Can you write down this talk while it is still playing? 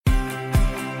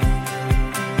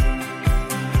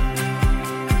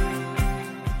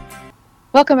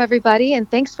Welcome, everybody, and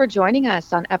thanks for joining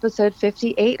us on episode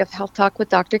 58 of Health Talk with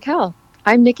Dr. Kell.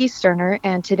 I'm Nikki Sterner,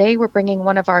 and today we're bringing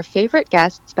one of our favorite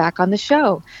guests back on the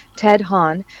show, Ted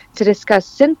Hahn, to discuss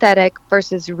synthetic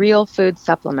versus real food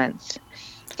supplements.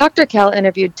 Dr. Kell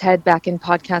interviewed Ted back in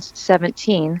podcast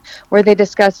 17, where they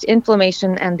discussed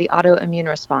inflammation and the autoimmune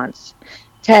response.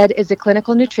 Ted is a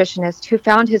clinical nutritionist who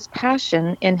found his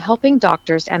passion in helping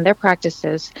doctors and their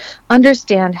practices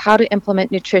understand how to implement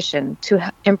nutrition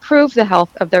to improve the health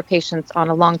of their patients on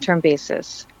a long-term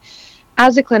basis.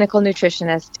 As a clinical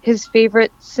nutritionist, his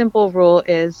favorite simple rule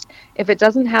is if it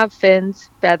doesn't have fins,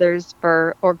 feathers,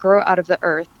 fur, or grow out of the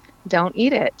earth, don't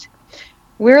eat it.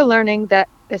 We're learning that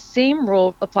the same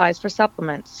rule applies for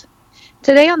supplements.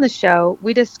 Today on the show,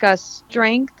 we discuss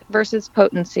strength versus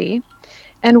potency,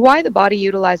 and why the body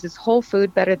utilizes whole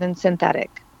food better than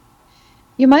synthetic.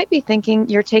 You might be thinking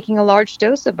you're taking a large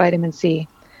dose of vitamin C,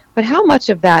 but how much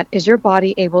of that is your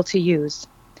body able to use?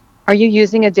 Are you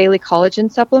using a daily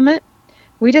collagen supplement?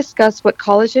 We discuss what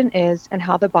collagen is and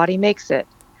how the body makes it.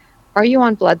 Are you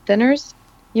on blood thinners?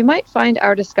 You might find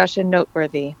our discussion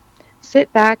noteworthy.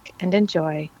 Sit back and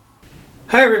enjoy.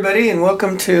 Hi everybody, and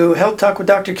welcome to Health Talk with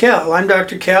Dr. Kell. I'm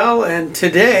Dr. Kell, and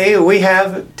today we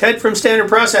have Ted from Standard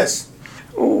Process.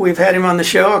 We've had him on the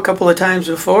show a couple of times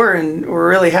before, and we're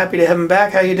really happy to have him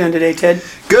back. How you doing today, Ted?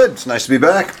 Good. It's nice to be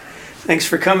back. Thanks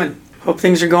for coming. Hope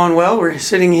things are going well. We're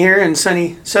sitting here in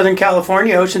sunny Southern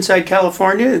California, Oceanside,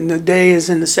 California, and the day is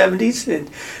in the 70s,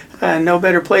 and no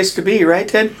better place to be, right,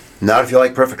 Ted? Not if you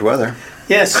like perfect weather.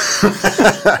 Yes.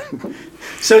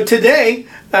 So today,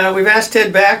 we've asked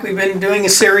Ted back. We've been doing a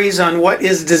series on what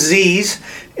is disease,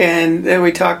 and then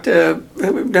we've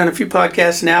done a few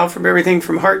podcasts now from everything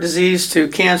from heart disease to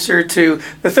cancer to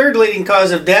the third leading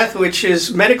cause of death, which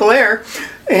is medical error.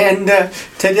 And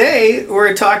today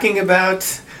we're talking about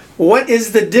what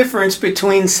is the difference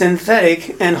between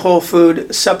synthetic and whole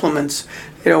food supplements.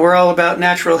 You know, we're all about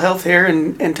natural health here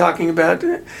and talking about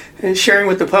sharing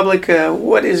with the public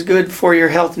what is good for your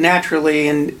health naturally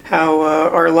and how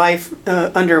our life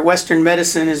under Western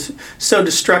medicine is so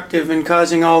destructive and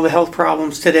causing all the health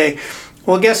problems today.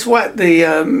 Well, guess what?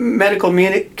 The medical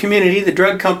community, the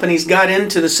drug companies got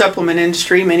into the supplement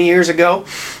industry many years ago.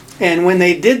 And when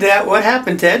they did that, what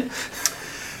happened, Ted?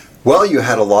 Well, you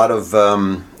had a lot of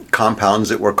compounds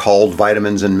that were called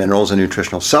vitamins and minerals and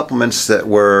nutritional supplements that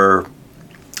were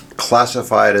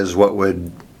classified as what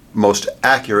would most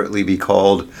accurately be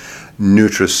called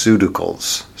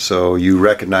nutraceuticals. So you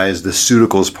recognize the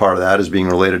pseuticals part of that as being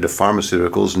related to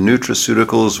pharmaceuticals.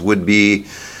 Nutraceuticals would be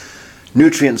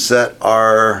nutrients that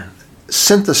are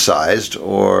synthesized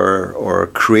or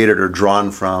created or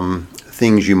drawn from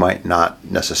things you might not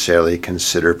necessarily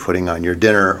consider putting on your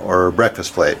dinner or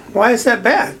breakfast plate. Why is that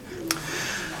bad?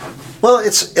 Well,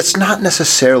 it's not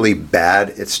necessarily bad.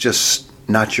 It's just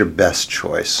not your best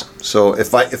choice. So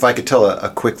if I could tell a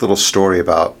quick little story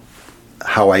about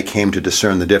how I came to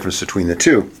discern the difference between the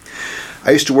two.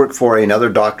 I used to work for another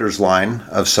doctor's line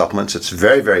of supplements. It's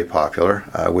very, very popular,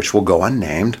 which will go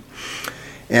unnamed.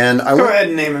 And Go ahead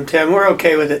and name them, Tim. We're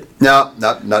okay with it. No,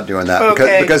 not doing that.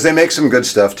 Okay. Because they make some good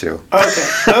stuff too.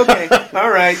 Okay,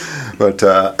 all right. But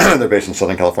they're based in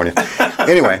Southern California.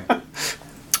 Anyway,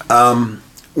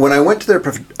 when I went to their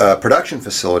production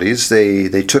facilities,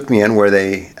 they took me in where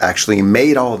they actually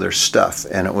made all their stuff.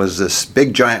 And it was this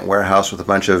big giant warehouse with a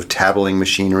bunch of tabulating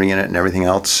machinery in it and everything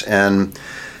else. And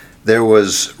there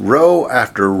was row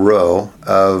after row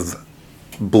of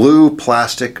blue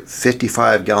plastic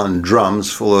 55-gallon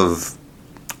drums full of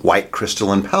white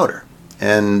crystalline powder.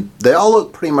 And they all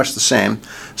looked pretty much the same.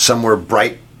 Some were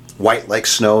bright white like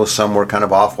snow, some were kind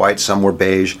of off-white, some were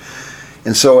beige.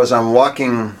 And so as I'm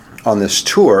walking on this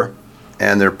tour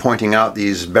and they're pointing out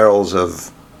these barrels of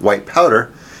white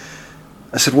powder,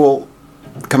 I said, well,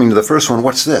 coming to the first one,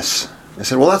 what's this? I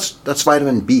said, well, that's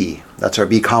vitamin B. That's our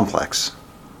B complex.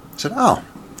 I said, oh.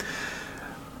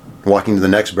 Walking to the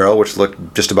next barrel, which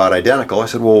looked just about identical, I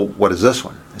said, well, what is this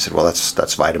one? I said, well,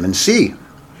 that's vitamin C.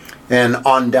 And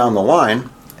on down the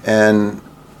line, and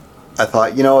I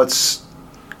thought, it's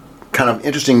kind of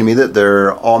interesting to me that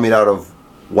they're all made out of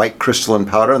white crystalline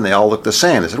powder and they all look the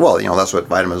same. I said, well, that's what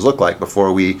vitamins look like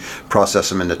before we process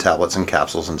them into tablets and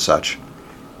capsules and such.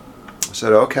 I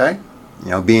said, okay.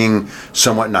 Being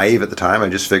somewhat naive at the time, I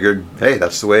just figured, hey,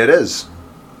 that's the way it is.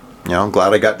 I'm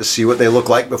glad I got to see what they look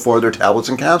like before they're tablets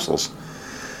and capsules.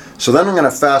 So then I'm going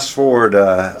to fast forward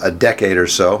a decade or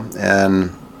so,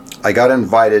 and I got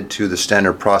invited to the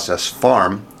Standard Process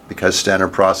farm because Standard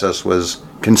Process was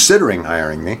considering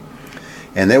hiring me,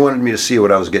 and they wanted me to see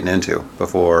what I was getting into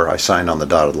before I signed on the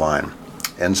dotted line.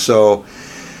 And so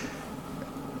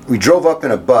we drove up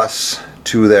in a bus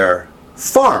to their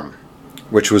farm,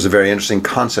 which was a very interesting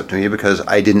concept to me because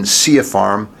I didn't see a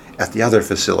farm at the other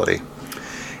facility.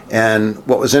 And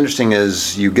what was interesting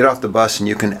is you get off the bus and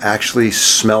you can actually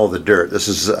smell the dirt. This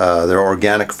is their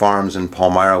organic farms in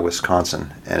Palmyra,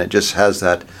 Wisconsin, and it just has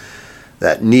that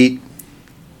neat,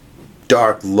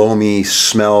 dark, loamy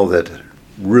smell that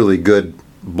really good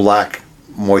black,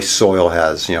 moist soil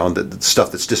has. You know, the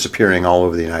stuff that's disappearing all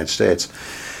over the United States.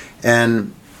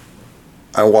 And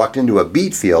I walked into a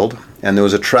beet field, and there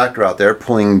was a tractor out there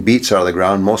pulling beets out of the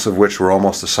ground, most of which were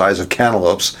almost the size of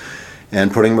cantaloupes,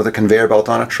 and putting them with a conveyor belt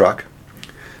on a truck.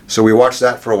 So we watched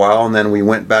that for a while, and then we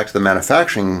went back to the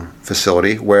manufacturing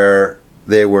facility where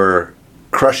they were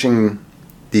crushing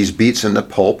these beets into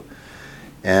pulp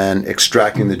and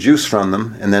extracting the juice from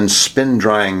them, and then spin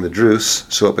drying the juice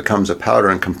so it becomes a powder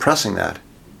and compressing that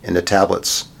into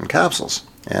tablets and capsules.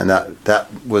 And that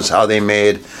was how they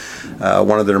made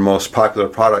one of their most popular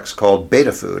products called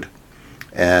Beta Food.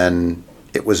 And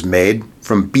it was made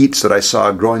from beets that I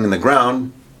saw growing in the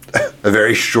ground a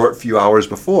very short few hours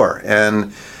before.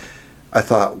 And I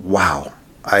thought, wow,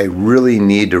 I really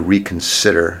need to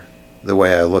reconsider the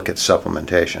way I look at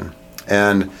supplementation.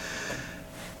 And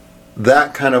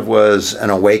that kind of was an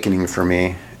awakening for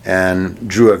me and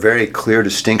drew a very clear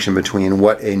distinction between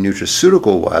what a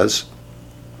nutraceutical was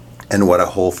and what a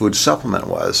whole food supplement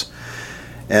was.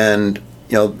 And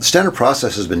you know, Standard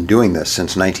Process has been doing this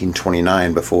since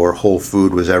 1929, before whole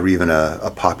food was ever even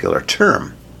a popular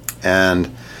term.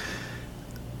 And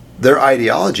their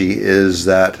ideology is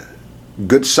that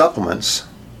good supplements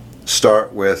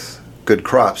start with good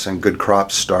crops, and good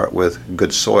crops start with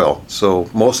good soil. So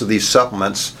most of these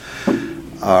supplements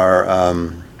are,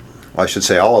 I should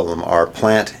say all of them, are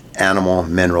plant, animal,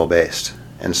 mineral based.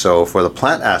 And so for the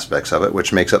plant aspects of it,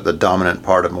 which makes up the dominant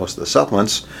part of most of the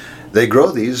supplements, they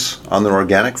grow these on their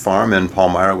organic farm in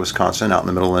Palmyra, Wisconsin, out in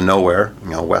the middle of nowhere, you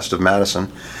know, west of Madison.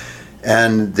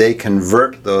 And they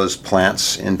convert those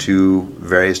plants into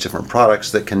various different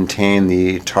products that contain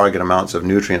the target amounts of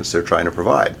nutrients they're trying to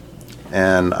provide.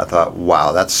 And I thought,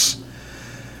 wow, that's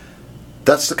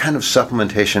the kind of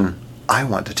supplementation I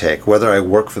want to take, whether I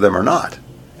work for them or not.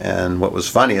 And what was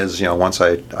funny is, you know, once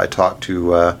I talked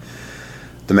to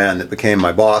the man that became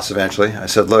my boss eventually, I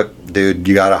said, look, dude,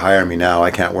 you got to hire me now.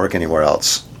 I can't work anywhere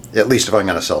else, at least if I'm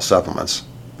going to sell supplements,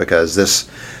 because this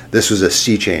was a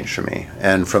sea change for me.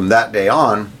 And from that day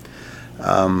on,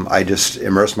 I just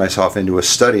immersed myself into a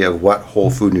study of what whole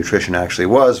food nutrition actually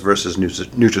was versus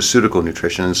nutraceutical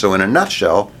nutrition. And so in a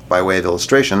nutshell, by way of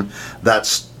illustration,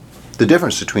 that's the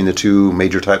difference between the two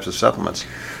major types of supplements.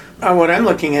 What I'm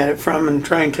looking at it from and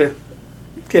trying to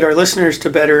get our listeners to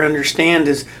better understand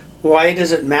is, why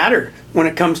does it matter when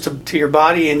it comes to your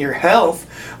body and your health?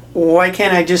 Why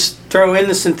can't I just throw in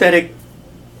the synthetic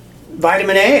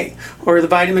vitamin A or the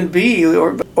vitamin B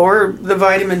or the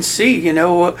vitamin C? You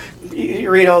know, you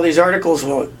read all these articles,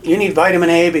 well, you need vitamin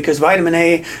A because vitamin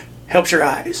A helps your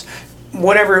eyes.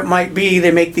 Whatever it might be, they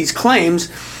make these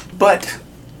claims, but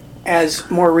as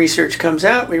more research comes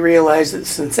out, we realize that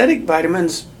synthetic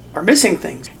vitamins are missing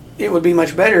things. It would be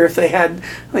much better if they had,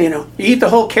 you know, you eat the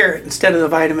whole carrot instead of the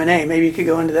vitamin A. Maybe you could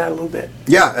go into that a little bit.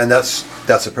 Yeah, and that's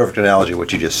a perfect analogy,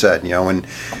 what you just said. You know,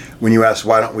 when you ask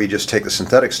why don't we just take the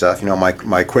synthetic stuff, you know,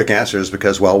 my quick answer is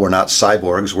because, well, we're not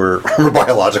cyborgs, we're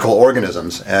biological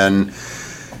organisms. And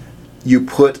you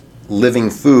put living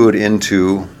food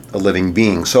into a living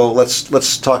being. So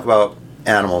let's talk about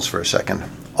animals for a second.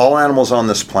 All animals on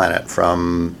this planet,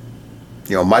 from,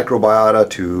 you know, microbiota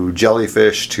to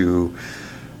jellyfish to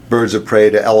birds of prey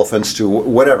to elephants to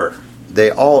whatever, they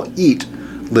all eat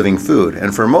living food.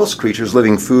 And for most creatures,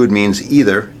 living food means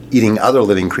either eating other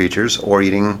living creatures or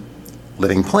eating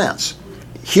living plants.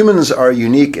 Humans are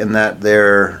unique in that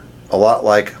they're a lot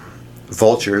like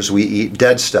vultures. We eat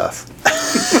dead stuff.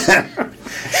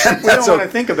 We don't want to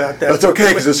think about that. That's okay,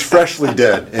 because it's freshly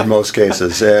dead in most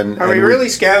cases. And are we really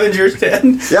scavengers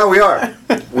then? Yeah, we are.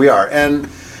 We are. And,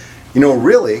 you know,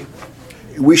 really,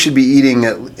 we should be eating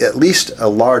at least a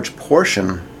large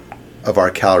portion of our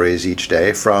calories each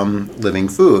day from living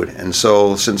food. And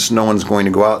so since no one's going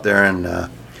to go out there and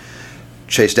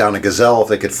chase down a gazelle if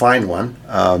they could find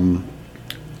one,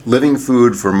 living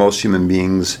food for most human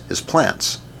beings is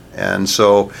plants. And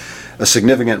so a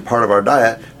significant part of our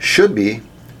diet should be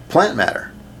plant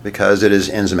matter, because it is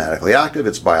enzymatically active,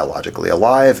 it's biologically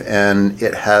alive, and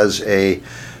it has a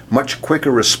much quicker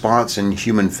response in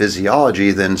human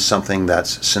physiology than something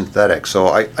that's synthetic. So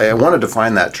I want to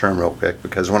define that term real quick,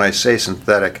 because when I say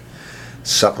synthetic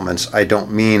supplements, I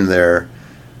don't mean they're,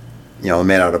 you know,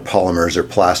 made out of polymers or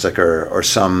plastic or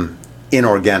some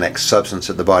inorganic substance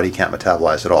that the body can't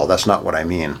metabolize at all. That's not what I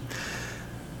mean.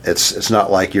 It's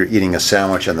not like you're eating a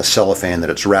sandwich and the cellophane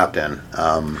that it's wrapped in.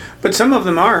 But some of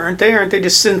them aren't they? Aren't they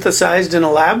just synthesized in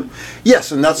a lab?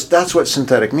 Yes, and that's what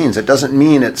synthetic means. It doesn't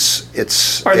mean it's.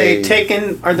 Are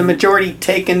the majority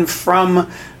taken from,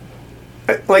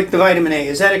 like the vitamin A?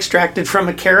 Is that extracted from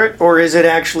a carrot, or is it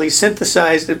actually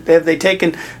synthesized? Have they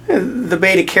taken the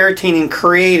beta carotene and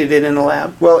created it in a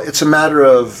lab? Well, it's a matter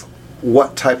of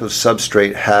what type of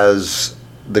substrate has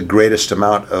the greatest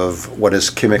amount of what is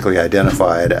chemically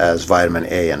identified as vitamin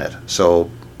A in it. So,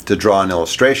 to draw an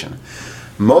illustration,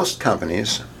 most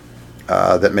companies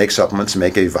that make supplements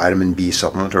make a vitamin B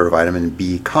supplement or a vitamin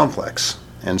B complex.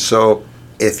 And so,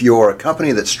 if you're a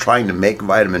company that's trying to make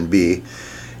vitamin B,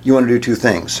 you want to do two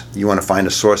things. You want to find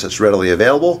a source that's readily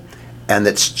available and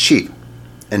that's cheap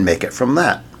and make it from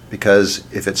that. Because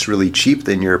if it's really cheap,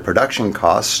 then your production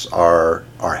costs are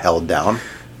held down.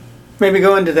 Maybe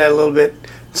go into that a little bit.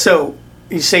 So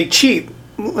you say cheap.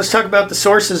 Let's talk about the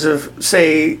sources of,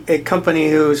 say, a company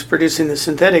who's producing the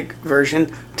synthetic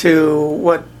version to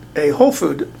what a whole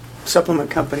food supplement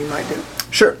company might do.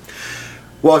 Sure.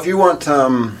 Well, if you want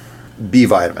B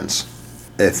vitamins,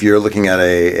 if you're looking at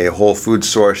a whole food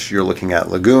source, you're looking at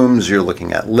legumes, you're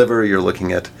looking at liver, you're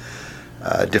looking at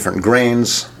different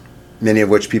grains, many of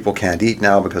which people can't eat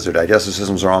now because their digestive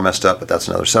systems are all messed up, but that's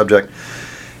another subject.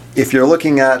 If you're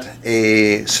looking at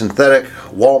a synthetic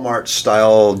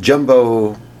Walmart-style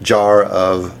jumbo jar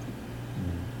of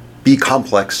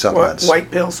B-complex supplements. White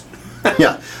pills.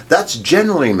 Yeah, that's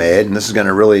generally made, and this is going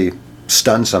to really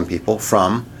stun some people,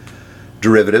 from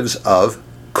derivatives of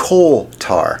coal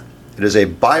tar. It is a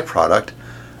byproduct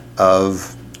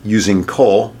of using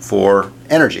coal for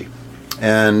energy.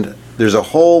 And there's a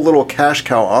whole little cash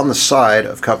cow on the side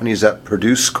of companies that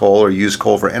produce coal or use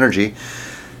coal for energy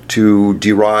to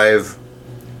derive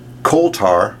coal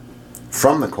tar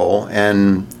from the coal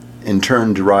and in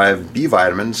turn derive B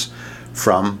vitamins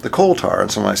from the coal tar. And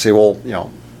someone might say, well,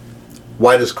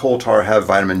 why does coal tar have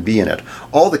vitamin B in it?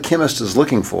 All the chemist is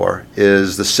looking for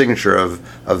is the signature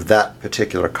of that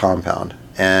particular compound.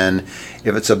 And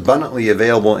if it's abundantly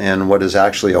available in what is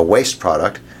actually a waste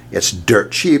product, it's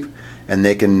dirt cheap, and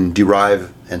they can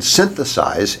derive and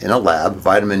synthesize in a lab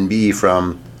vitamin B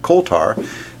from coal tar,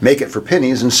 make it for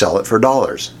pennies and sell it for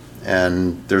dollars.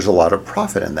 And there's a lot of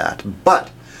profit in that. But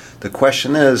the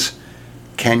question is,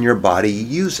 can your body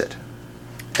use it?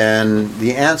 And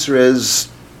the answer is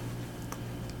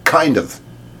kind of.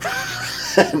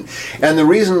 And the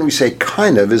reason we say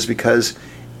kind of is because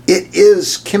it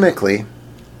is chemically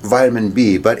vitamin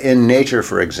B, but in nature,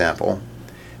 for example,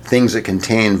 things that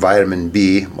contain vitamin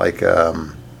B, like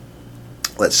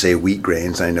let's say wheat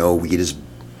grains. I know wheat is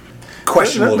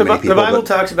questionable to many people. The Bible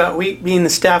talks about wheat being the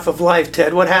staff of life,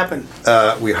 Ted. What happened?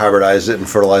 We hybridized it and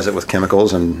fertilized it with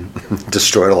chemicals and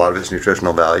destroyed a lot of its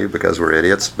nutritional value because we're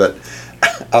idiots. But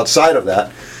outside of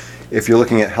that, if you're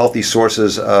looking at healthy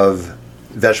sources of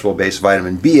vegetable-based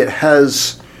vitamin B, it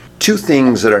has two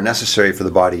things that are necessary for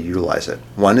the body to utilize it.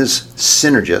 One is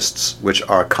synergists, which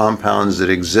are compounds that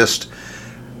exist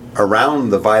around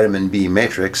the vitamin B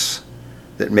matrix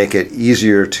that make it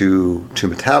easier to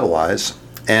metabolize,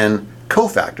 and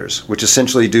cofactors, which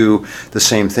essentially do the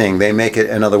same thing. They make it,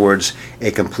 in other words,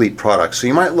 a complete product. So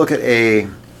you might look at a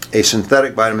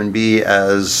synthetic vitamin B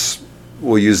as,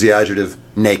 we'll use the adjective,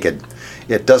 naked.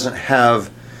 It doesn't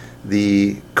have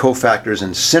the cofactors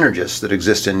and synergists that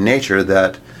exist in nature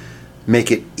that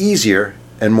make it easier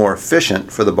and more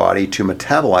efficient for the body to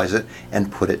metabolize it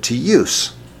and put it to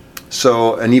use.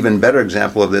 So an even better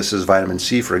example of this is vitamin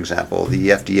C, for example. The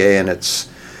FDA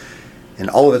in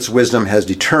all of its wisdom has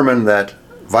determined that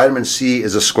vitamin C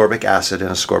is ascorbic acid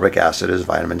and ascorbic acid is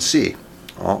vitamin C.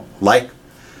 Well, like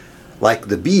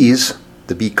the B's,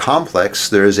 the B complex,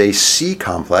 there is a C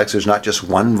complex. There's not just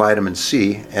one vitamin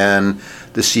C, and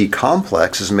the C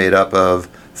complex is made up of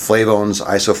flavones,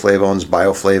 isoflavones,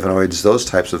 bioflavonoids, those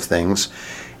types of things.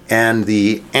 And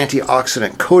the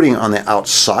antioxidant coating on the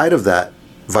outside of that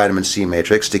vitamin C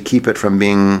matrix to keep it from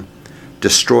being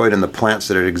destroyed in the plants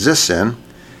that it exists in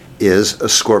is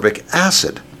ascorbic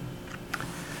acid.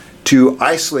 To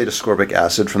isolate ascorbic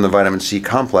acid from the vitamin C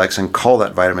complex and call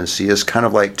that vitamin C is kind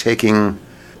of like taking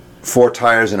 4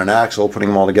 tires and an axle, putting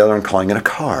them all together and calling it a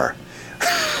car.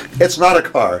 It's not a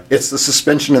car. It's the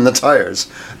suspension and the tires.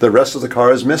 The rest of the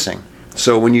car is missing.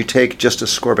 So when you take just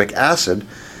ascorbic acid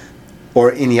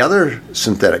or any other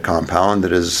synthetic compound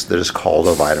that is called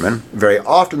a vitamin, very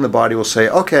often the body will say,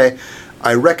 okay,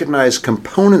 I recognize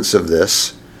components of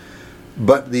this,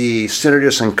 but the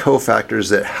synergists and cofactors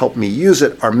that help me use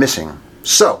it are missing.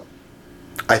 So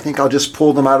I think I'll just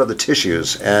pull them out of the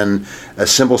tissues and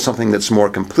assemble something that's more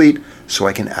complete so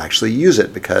I can actually use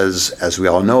it, because as we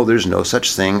all know, there's no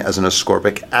such thing as an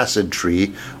ascorbic acid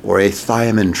tree or a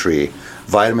thiamine tree.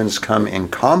 Vitamins come in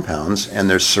compounds, and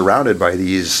they're surrounded by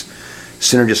these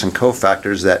synergistic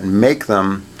cofactors that make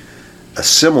them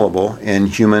assimilable in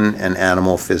human and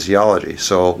animal physiology.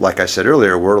 So like I said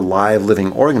earlier, we're live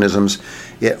living organisms.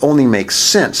 It only makes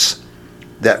sense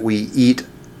that we eat,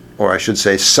 or I should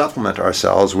say supplement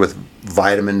ourselves with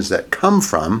vitamins that come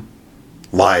from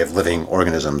live living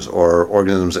organisms, or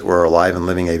organisms that were alive and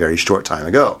living a very short time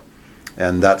ago.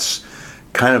 And that's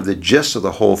kind of the gist of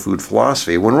the whole food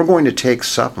philosophy. When we're going to take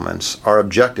supplements, our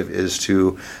objective is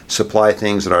to supply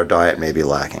things that our diet may be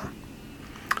lacking.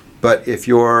 But if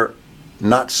you're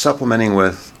not supplementing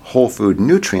with whole food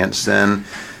nutrients, then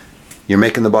you're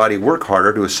making the body work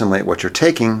harder to assimilate what you're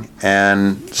taking,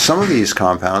 and some of these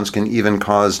compounds can even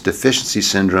cause deficiency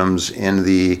syndromes in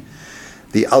the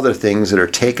other things that are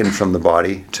taken from the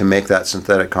body to make that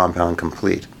synthetic compound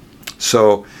complete.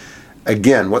 So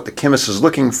again, what the chemist is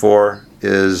looking for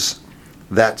is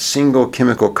that single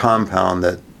chemical compound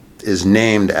that is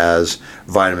named as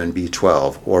vitamin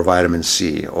B12 or vitamin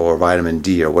C or vitamin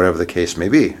D or whatever the case may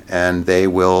be. And they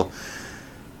will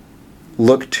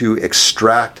look to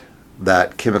extract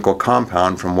that chemical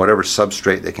compound from whatever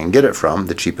substrate they can get it from,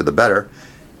 the cheaper the better,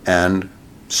 and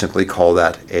simply call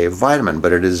that a vitamin.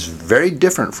 But it is very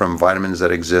different from vitamins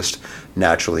that exist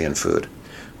naturally in food.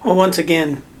 Well, once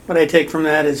again, what I take from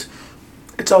that is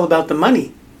it's all about the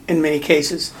money in many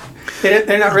cases.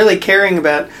 They're not really caring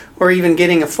about or even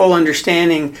getting a full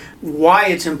understanding why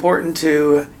it's important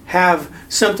to have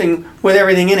something with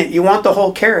everything in it. You want the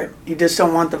whole carrot. You just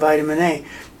don't want the vitamin A.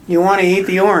 You want to eat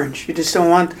the orange. You just don't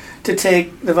want to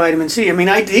take the vitamin C. I mean,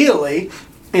 ideally,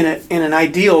 in an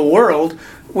ideal world,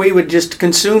 we would just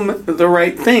consume the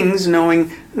right things,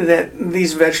 knowing that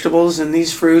these vegetables and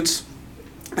these fruits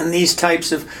and these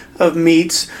types of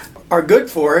meats are good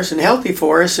for us and healthy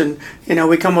for us. And,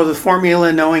 we come with a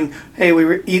formula knowing, hey,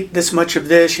 we eat this much of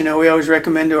this. We always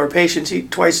recommend to our patients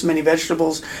eat twice as many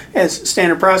vegetables as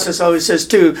standard process always says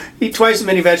too. Eat twice as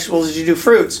many vegetables as you do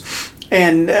fruits.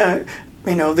 And,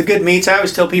 the good meats, I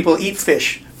always tell people eat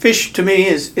fish. Fish to me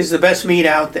is the best meat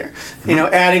out there.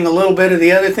 Adding a little bit of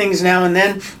the other things now and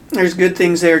then, there's good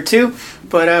things there too.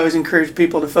 But I always encourage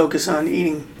people to focus on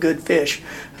eating good fish.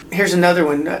 Here's another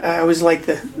one. I always like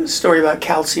the story about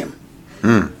calcium.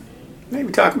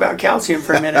 Maybe talk about calcium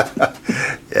for a minute.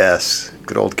 Yes,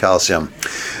 good old calcium.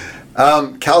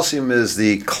 Calcium is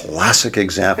the classic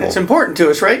example. It's important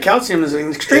to us, right? Calcium is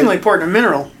an extremely important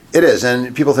mineral. It is,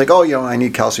 and people think, I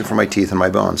need calcium for my teeth and my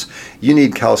bones. You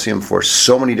need calcium for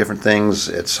so many different things,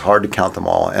 it's hard to count them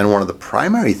all. And one of the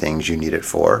primary things you need it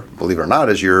for, believe it or not,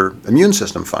 is your immune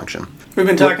system function. We've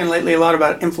been talking lately a lot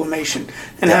about inflammation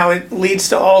and how it leads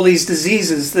to all these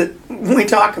diseases that we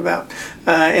talk about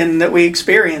and that we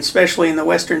experience, especially in the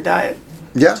Western diet.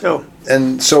 Yeah,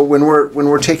 so when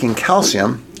we're taking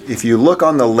calcium, if you look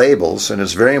on the labels, and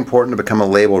it's very important to become a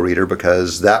label reader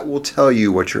because that will tell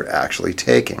you what you're actually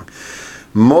taking.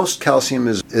 Most calcium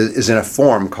is in a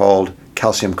form called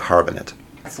calcium carbonate.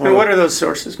 And what are those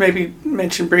sources? Maybe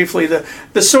mention briefly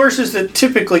the sources that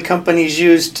typically companies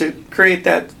use to create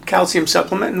that calcium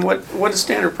supplement, and what is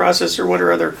standard process or what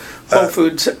are other whole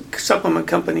food supplement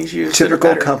companies use?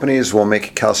 Typical companies will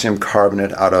make calcium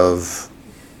carbonate out of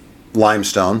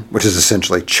limestone, which is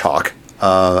essentially chalk.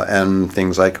 And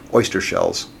things like oyster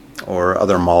shells or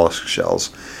other mollusk shells,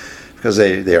 because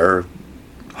they are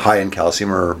high in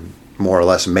calcium or more or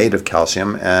less made of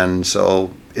calcium, and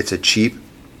so it's a cheap,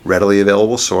 readily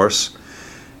available source,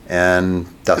 and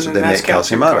that's what they make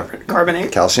calcium out of.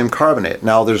 Carbonate? Calcium carbonate.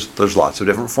 Now there's lots of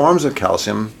different forms of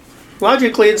calcium.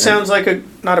 Logically, it sounds like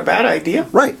not a bad idea.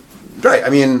 Right.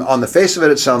 I mean, on the face of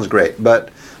it sounds great,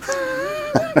 but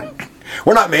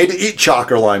we're not made to eat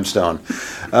chalk or limestone.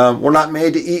 We're not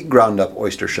made to eat ground up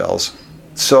oyster shells.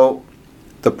 So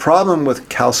the problem with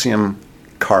calcium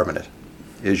carbonate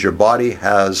is your body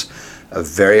has a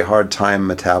very hard time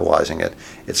metabolizing it.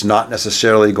 It's not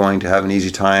necessarily going to have an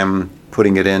easy time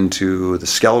putting it into the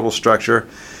skeletal structure,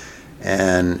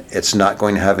 and it's not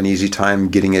going to have an easy time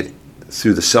getting it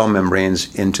through the cell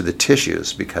membranes into the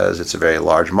tissues, because it's a very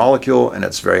large molecule and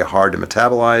it's very hard to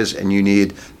metabolize, and you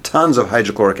need tons of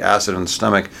hydrochloric acid in the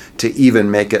stomach to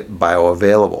even make it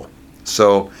bioavailable.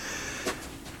 So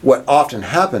what often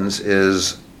happens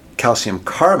is calcium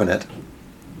carbonate,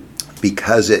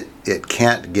 because it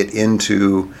can't get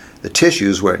into the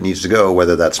tissues where it needs to go,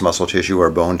 whether that's muscle tissue or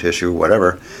bone tissue,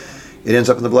 whatever, it ends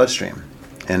up in the bloodstream.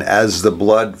 And as the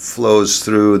blood flows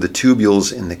through the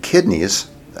tubules in the kidneys,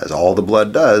 as all the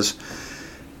blood does,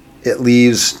 it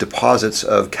leaves deposits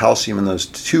of calcium in those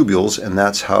tubules, and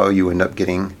that's how you end up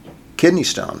getting kidney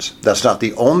stones. That's not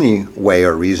the only way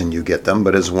or reason you get them,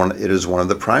 but it is one of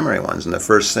the primary ones. And the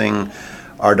first thing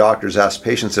our doctors ask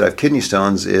patients that have kidney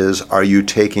stones is, are you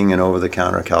taking an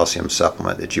over-the-counter calcium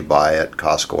supplement that you buy at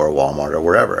Costco or Walmart or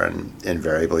wherever? And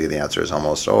invariably the answer is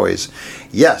almost always,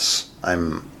 yes,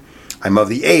 I'm of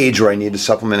the age where I need to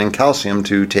supplement in calcium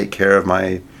to take care of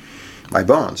my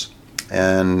bones.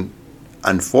 And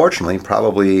unfortunately,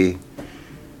 probably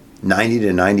 90 to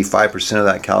 95% of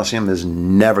that calcium is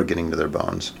never getting to their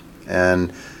bones.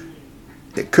 And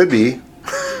it could be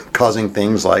causing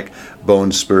things like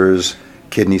bone spurs,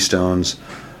 kidney stones,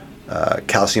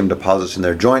 calcium deposits in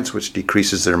their joints, which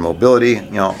decreases their mobility.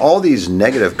 All these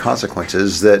negative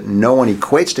consequences that no one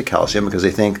equates to calcium because they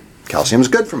think calcium is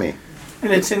good for me.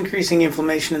 And it's increasing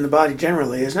inflammation in the body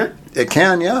generally, isn't it? It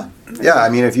can, yeah. Yeah, I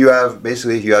mean, if you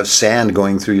have sand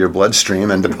going through your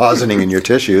bloodstream and depositing in your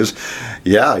tissues,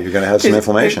 yeah, you're going to have some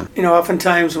inflammation.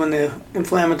 Oftentimes when the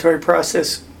inflammatory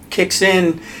process kicks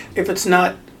in, if it's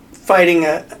not fighting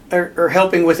or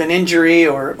helping with an injury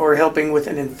or helping with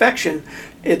an infection,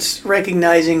 it's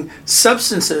recognizing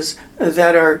substances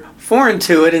that are foreign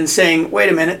to it and saying,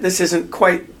 wait a minute, this isn't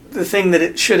quite the thing that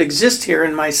it should exist here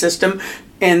in my system.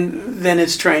 And then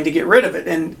it's trying to get rid of it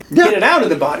and get it out of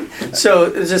the body. So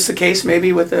is this the case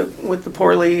maybe with the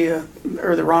poorly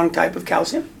or the wrong type of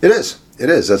calcium? It is.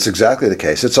 That's exactly the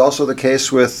case. It's also the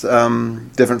case with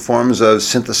different forms of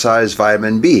synthesized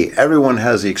vitamin B. Everyone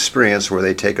has the experience where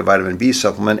they take a vitamin B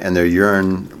supplement and their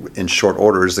urine in short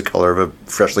order is the color of a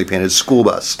freshly painted school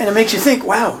bus. And it makes you think,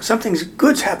 wow, something's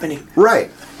good's happening.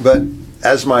 Right. But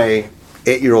as my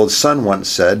 8-year-old son once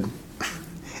said,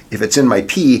 if it's in my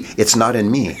pee, it's not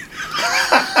in me.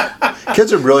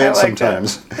 Kids are brilliant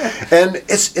sometimes. And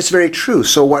it's very true.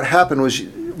 So what happened was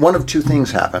one of two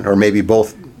things happened, or maybe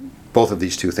both of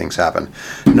these two things happened.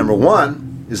 Number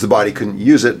one is the body couldn't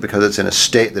use it because it's in a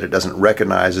state that it doesn't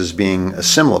recognize as being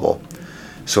assimilable.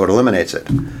 So it eliminates it.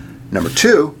 Number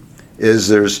two is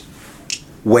there's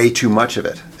way too much of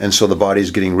it. And so the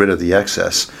body's getting rid of the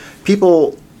excess.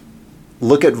 People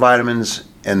look at vitamins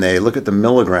and they look at the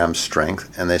milligram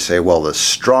strength and they say, well, the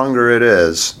stronger it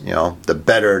is, the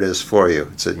better it is for you.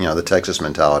 It's the Texas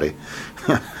mentality.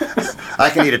 I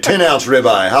can eat a 10-ounce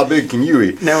ribeye. How big can you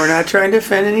eat? Now, we're not trying to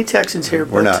offend any Texans here.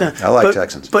 We're not. I like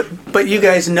Texans. But you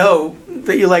guys know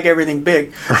that you like everything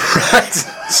big. Right.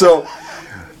 So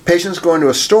patients go into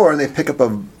a store and they pick up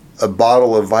a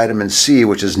bottle of vitamin C,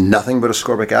 which is nothing but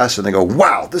ascorbic acid, and they go,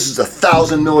 wow, this is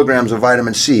 1,000 milligrams of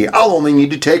vitamin C. I'll only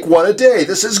need to take one a day.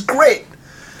 This is great.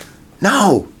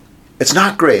 No, it's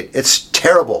not great. It's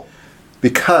terrible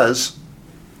because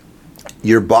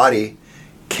your body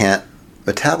can't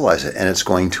metabolize it, and it's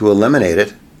going to eliminate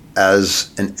it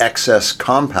as an excess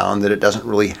compound that it doesn't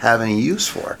really have any use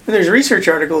for. And there's research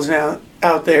articles now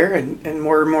out there and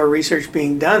more and more research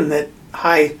being done that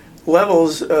high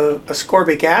levels of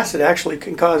ascorbic acid actually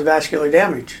can cause vascular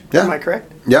damage. Yeah. Am I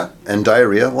correct? Yeah, and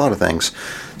diarrhea, a lot of things.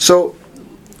 So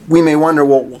we may wonder,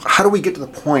 well, how do we get to the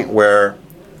point where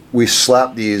we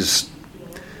slap these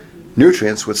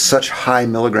nutrients with such high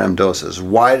milligram doses?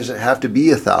 Why does it have to be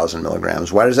 1,000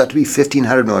 milligrams? Why does it have to be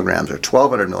 1,500 milligrams or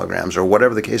 1,200 milligrams or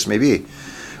whatever the case may be?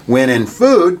 When in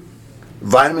food,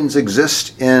 vitamins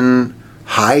exist in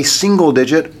high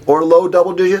single-digit or low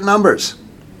double-digit numbers.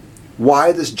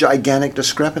 Why this gigantic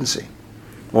discrepancy?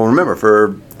 Well, remember,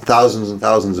 for thousands and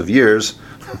thousands of years,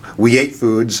 we ate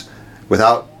foods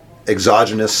without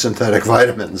exogenous synthetic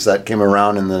vitamins. That came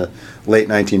around in the late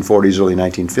 1940s, early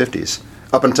 1950s.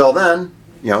 Up until then,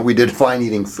 we did fine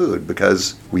eating food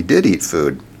because we did eat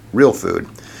food, real food.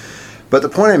 But the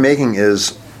point I'm making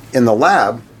is, in the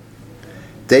lab,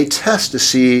 they test to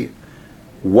see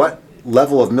what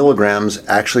level of milligrams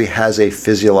actually has a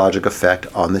physiologic effect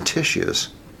on the tissues.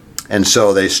 And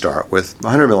so they start with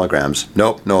 100 milligrams.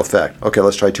 Nope, no effect. Okay,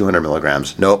 let's try 200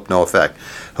 milligrams. Nope, no effect.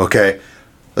 Okay,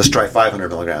 let's try 500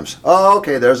 milligrams. Oh,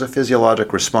 okay, there's a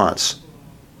physiologic response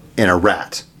in a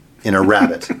rat, in a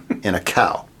rabbit, in a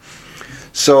cow.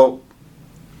 So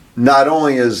not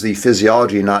only is the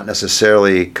physiology not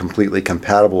necessarily completely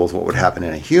compatible with what would happen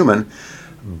in a human,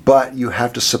 but you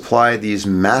have to supply these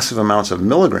massive amounts of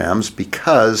milligrams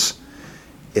because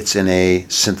it's in a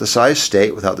synthesized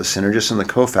state without the synergists and the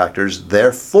cofactors.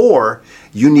 Therefore,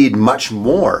 you need much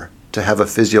more to have a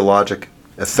physiologic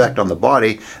effect on the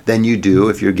body than you do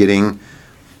if you're getting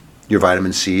your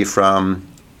vitamin C from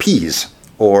peas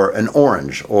or an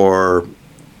orange or,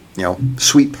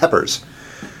 sweet peppers.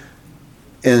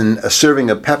 In a serving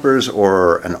of peppers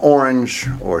or an orange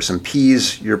or some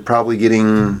peas, you're probably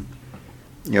getting,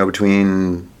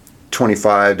 between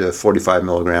 25 to 45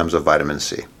 milligrams of vitamin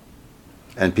C.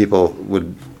 And people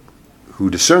who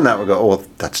discern that would go, oh, well,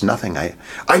 that's nothing. I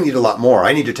need a lot more.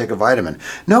 I need to take a vitamin.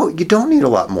 No, you don't need a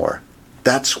lot more.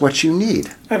 That's what you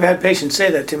need. I've had patients say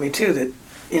that to me too, that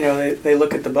they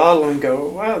look at the bottle and go,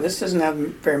 wow, this doesn't have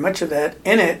very much of that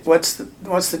in it. What's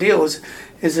the deal? Is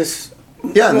this,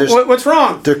 yeah, and what's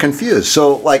wrong? They're confused.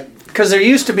 So because they're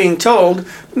used to being told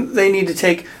they need to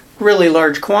take really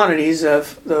large quantities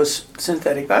of those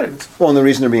synthetic vitamins. Well, and the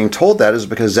reason they're being told that is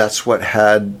because that's what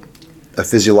had a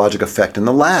physiologic effect in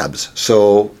the labs.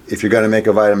 So if you're going to make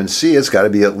a vitamin C, it's got to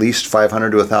be at least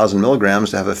 500 to 1,000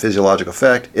 milligrams to have a physiologic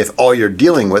effect if all you're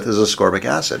dealing with is ascorbic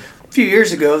acid. A few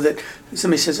years ago that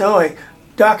somebody says,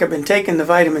 Doc, I've been taking the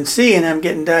vitamin C and I'm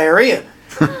getting diarrhea.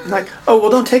 I'm like, oh, well,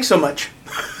 don't take so much.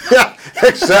 Yeah,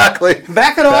 exactly.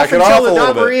 Back it off until the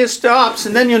diarrhea stops,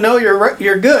 and then you'll know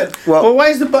you're good. Well,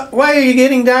 why are you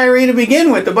getting diarrhea to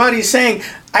begin with? The body's saying,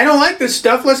 I don't like this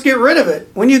stuff, let's get rid of it.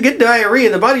 When you get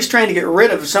diarrhea, the body's trying to get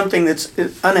rid of something that's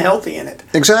unhealthy in it.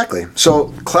 Exactly.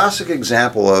 So, classic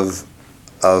example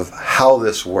of how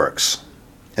this works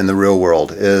in the real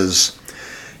world is,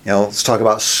 let's talk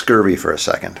about scurvy for a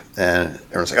second. And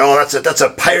everyone's like, oh, that's a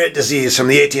pirate disease from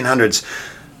the 1800s.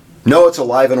 No, it's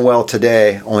alive and well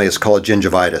today, only it's called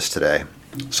gingivitis today.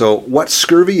 So what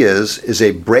scurvy is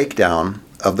a breakdown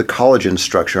of the collagen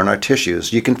structure in our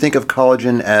tissues. You can think of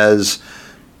collagen as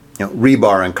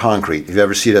rebar and concrete. If you've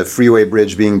ever seen a freeway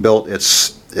bridge being built,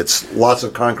 it's lots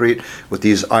of concrete with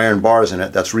these iron bars in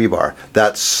it. That's rebar.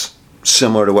 That's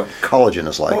similar to what collagen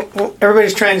is like. Well,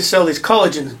 everybody's trying to sell these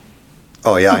collagen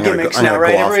gimmicks now,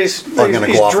 right? Everybody's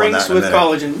these drinks with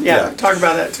collagen. Yeah, talk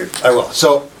about that too. I will.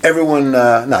 So everyone,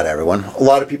 not everyone, a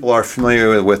lot of people are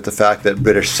familiar with the fact that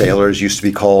British sailors used to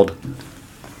be called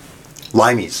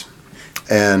limeys.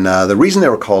 And the reason they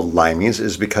were called limeys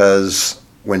is because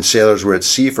when sailors were at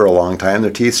sea for a long time,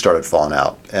 their teeth started falling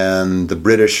out. And the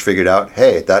British figured out,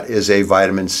 hey, that is a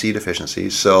vitamin C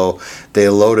deficiency. So they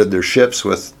loaded their ships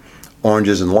with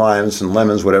oranges and limes and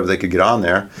lemons, whatever they could get on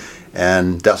there.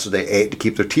 And that's what they ate to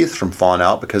keep their teeth from falling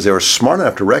out, because they were smart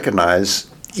enough to recognize,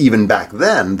 even back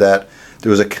then, that there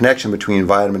was a connection between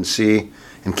vitamin C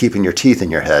and keeping your teeth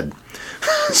in your head.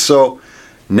 So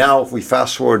now if we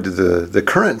fast forward to the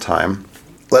current time,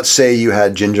 let's say you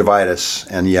had gingivitis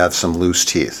and you have some loose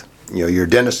teeth. Your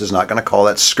dentist is not going to call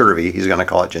that scurvy, he's going to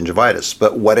call it gingivitis.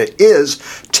 But what it is,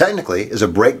 technically, is a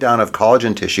breakdown of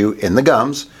collagen tissue in the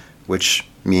gums, which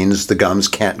means the gums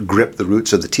can't grip the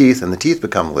roots of the teeth and the teeth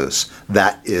become loose.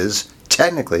 That is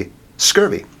technically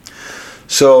scurvy.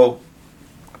 So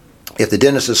if the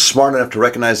dentist is smart enough to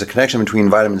recognize the connection between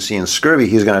vitamin C and scurvy,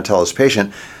 he's going to tell his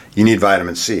patient, you need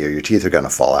vitamin C or your teeth are going to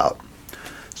fall out.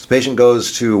 So the patient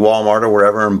goes to Walmart or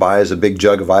wherever and buys a big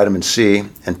jug of vitamin C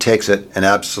and takes it, and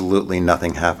absolutely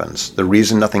nothing happens. The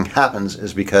reason nothing happens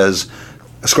is because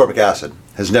ascorbic acid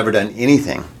has never done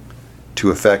anything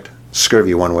to affect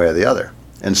scurvy one way or the other.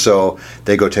 And so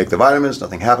they go take the vitamins,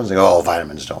 nothing happens. They go, oh,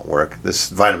 vitamins don't work. This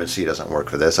vitamin C doesn't work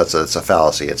for this. It's a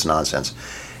fallacy. It's nonsense.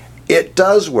 It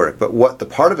does work, but what the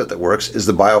part of it that works is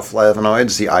the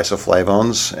bioflavonoids, the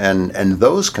isoflavones, and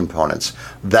those components.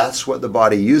 That's what the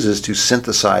body uses to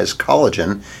synthesize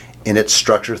collagen in its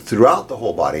structure throughout the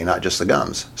whole body, not just the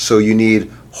gums. So you need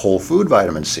whole food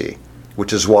vitamin C,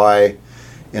 which is why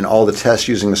in all the tests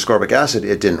using ascorbic acid,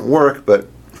 it didn't work, but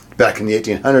back in the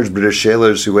 1800s, British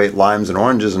sailors who ate limes and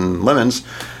oranges and lemons,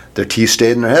 their teeth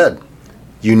stayed in their head.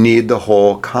 You need the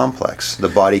whole complex. The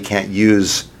body can't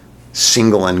use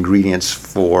single ingredients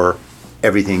for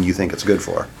everything you think it's good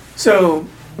for. So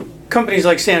companies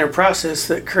like Standard Process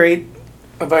that create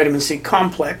a vitamin C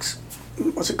complex,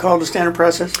 what's it called, the Standard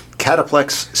Process?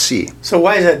 Cataplex C. So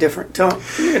why is that different?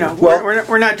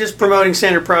 We're not just promoting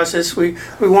Standard Process. We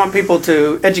want people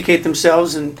to educate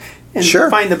themselves and sure,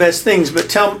 find the best things, but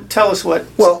tell us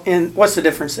what's the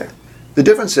difference there? The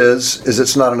difference is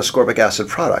it's not an ascorbic acid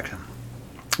product.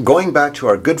 Going back to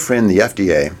our good friend the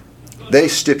FDA, they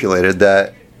stipulated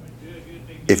that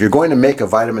if you're going to make a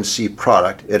vitamin C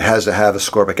product, it has to have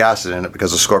ascorbic acid in it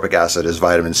because ascorbic acid is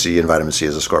vitamin C and vitamin C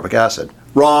is ascorbic acid.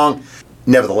 Wrong.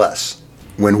 Nevertheless,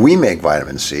 when we make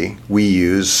vitamin C, we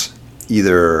use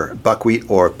either buckwheat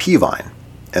or pea vine.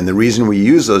 And the reason we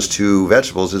use those two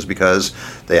vegetables is because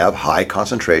they have high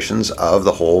concentrations of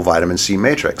the whole vitamin C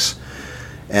matrix.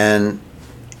 And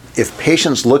if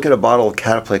patients look at a bottle of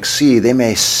Cataplex C, they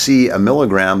may see a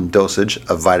milligram dosage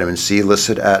of vitamin C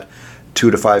listed at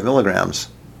 2 to 5 milligrams.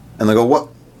 And they go, "What?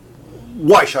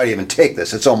 Why should I even take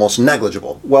this? It's almost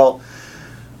negligible." Well,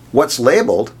 what's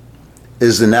labeled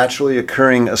is the naturally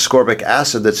occurring ascorbic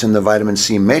acid that's in the vitamin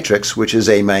C matrix, which is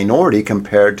a minority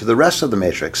compared to the rest of the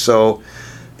matrix. So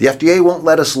The FDA won't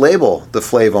let us label the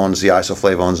flavones, the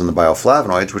isoflavones, and the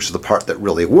bioflavonoids, which is the part that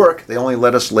really work. They only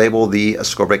let us label the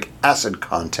ascorbic acid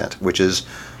content, which is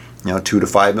 2 to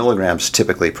 5 milligrams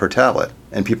typically per tablet.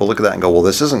 And people look at that and go, well,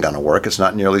 this isn't going to work. It's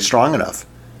not nearly strong enough.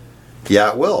 Yeah,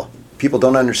 it will. People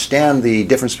don't understand the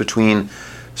difference between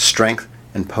strength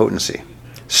and potency.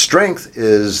 Strength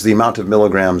is the amount of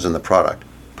milligrams in the product.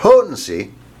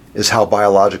 Potency is how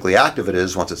biologically active it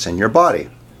is once it's in your body.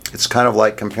 It's kind of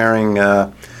like comparing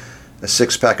a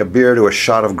six-pack of beer to a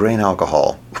shot of grain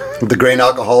alcohol. The grain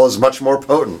alcohol is much more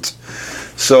potent.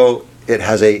 So it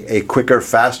has a quicker,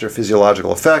 faster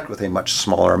physiological effect with a much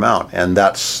smaller amount. And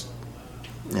that's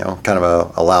kind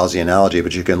of a lousy analogy,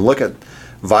 but you can look at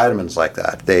vitamins like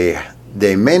that.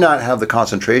 They may not have the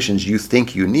concentrations you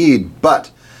think you need,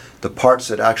 but the parts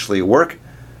that actually work,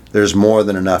 there's more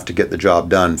than enough to get the job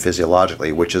done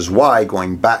physiologically, which is why,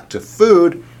 going back to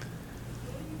food,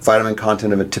 vitamin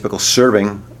content of a typical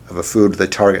serving of a food with a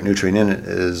target nutrient in it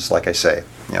is, like I say,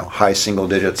 high single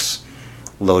digits,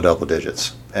 low double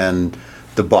digits. And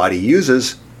the body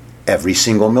uses every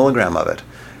single milligram of it.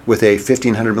 With a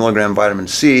 1,500 milligram vitamin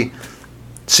C,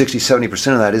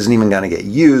 60-70% of that isn't even going to get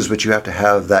used, but you have to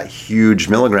have that huge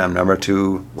milligram number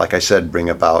to, like I said, bring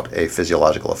about a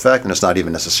physiological effect, and it's not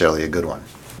even necessarily a good one.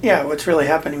 Yeah, what's really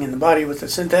happening in the body with the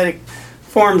synthetic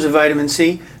forms of vitamin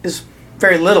C is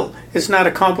very little. It's not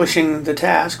accomplishing the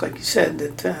task, like you said,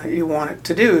 that you want it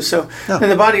to do. So, No.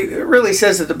 And the body it really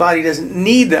says that the body doesn't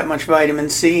need that much vitamin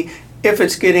C if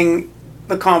it's getting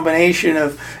the combination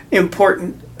of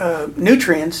important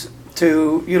nutrients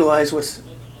to utilize with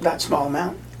that small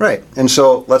amount. Right. And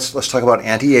so let's talk about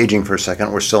anti-aging for a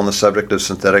second. We're still on the subject of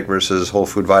synthetic versus whole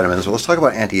food vitamins. But let's talk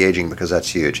about anti-aging because that's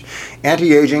huge.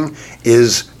 Anti-aging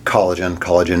is collagen.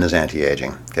 Collagen is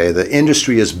anti-aging. Okay. The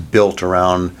industry is built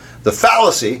around the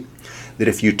fallacy that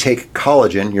if you take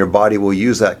collagen, your body will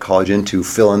use that collagen to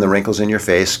fill in the wrinkles in your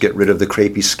face, get rid of the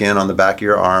crepey skin on the back of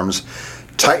your arms,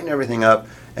 tighten everything up,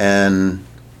 and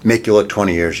make you look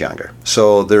 20 years younger.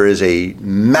 So there is a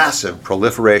massive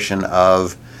proliferation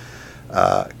of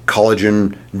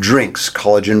collagen drinks,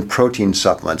 collagen protein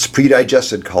supplements,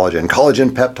 pre-digested collagen,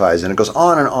 collagen peptides, and it goes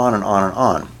on and on and on and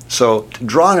on. So to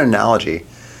draw an analogy,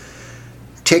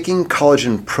 taking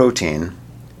collagen protein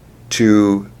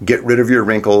to get rid of your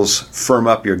wrinkles, firm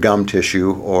up your gum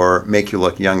tissue, or make you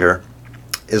look younger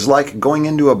is like going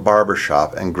into a barber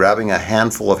shop and grabbing a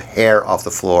handful of hair off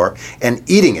the floor and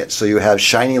eating it so you have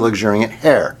shiny, luxuriant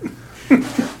hair.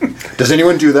 Does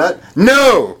anyone do that?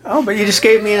 No! Oh, but you just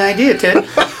gave me an idea, Ted.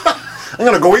 I'm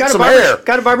going to go eat some hair.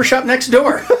 Got a barber shop next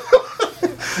door.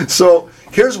 So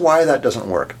here's why that doesn't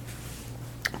work.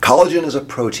 Collagen is a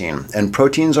protein, and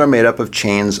proteins are made up of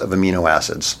chains of amino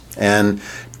acids. And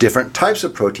different types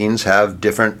of proteins have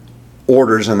different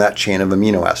orders in that chain of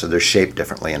amino acid. They're shaped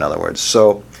differently, in other words.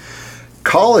 So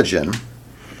collagen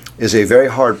is a very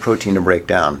hard protein to break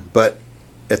down, but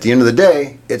at the end of the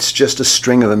day, it's just a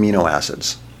string of amino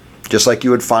acids, just like you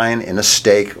would find in a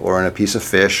steak or in a piece of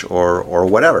fish or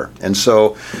whatever. And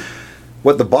so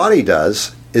what the body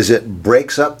does is it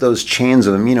breaks up those chains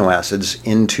of amino acids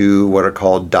into what are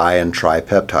called di and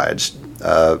tripeptides,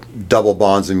 double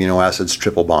bonds of amino acids,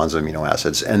 triple bonds of amino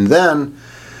acids. And then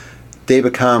they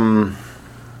become,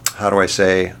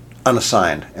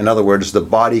 unassigned. In other words, the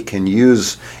body can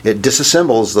it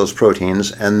disassembles those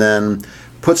proteins and then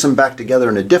puts them back together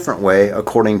in a different way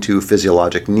according to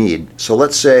physiologic need. So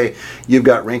let's say you've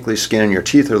got wrinkly skin and your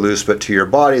teeth are loose, but to your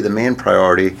body, the main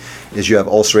priority is you have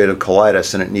ulcerative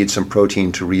colitis and it needs some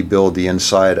protein to rebuild the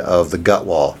inside of the gut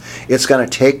wall. It's going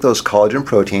to take those collagen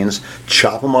proteins,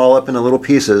 chop them all up into little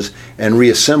pieces, and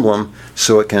reassemble them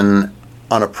so it can,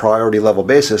 on a priority level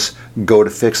basis, go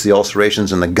to fix the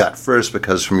ulcerations in the gut first,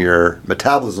 because from your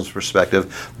metabolism's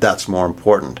perspective, that's more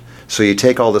important. So you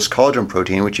take all this collagen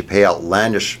protein, which you pay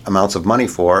outlandish amounts of money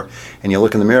for, and you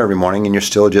look in the mirror every morning and you're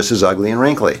still just as ugly and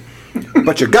wrinkly.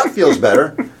 But your gut feels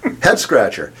better. Head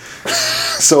scratcher.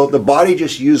 So the body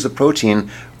just used the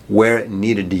protein where it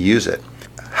needed to use it.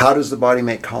 How does the body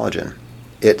make collagen?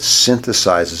 It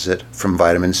synthesizes it from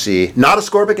vitamin C, not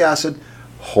ascorbic acid,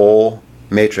 whole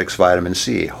matrix vitamin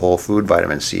C, whole food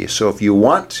vitamin C. So if you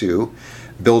want to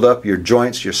build up your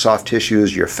joints, your soft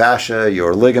tissues, your fascia,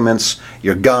 your ligaments,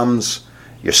 your gums,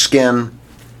 your skin,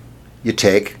 you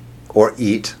take or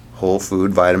eat whole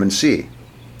food vitamin C.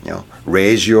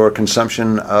 Raise your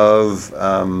consumption of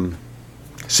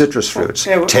citrus fruits.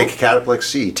 Take Cataplex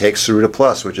C, take Ceruta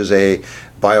Plus, which is a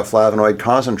bioflavonoid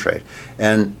concentrate.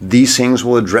 And these things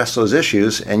will address those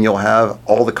issues, and you'll have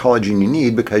all the collagen you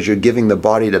need because you're giving the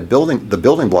body the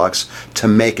building blocks to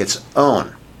make its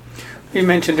own. You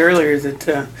mentioned earlier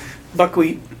that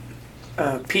buckwheat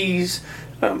peas.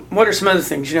 What are some other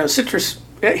things? Citrus.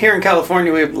 Here in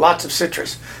California, we have lots of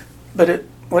citrus. But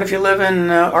what if you live in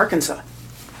Arkansas?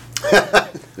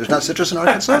 There's not citrus in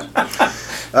Arkansas?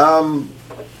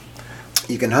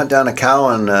 You can hunt down a cow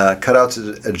and cut out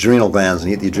its adrenal glands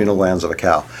and eat the adrenal glands of a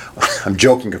cow. I'm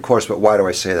joking, of course, but why do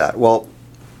I say that? Well,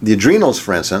 the adrenals,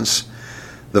 for instance,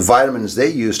 the vitamins they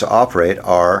use to operate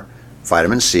are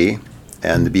vitamin C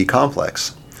and the B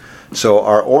complex. So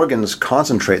our organs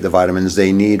concentrate the vitamins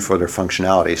they need for their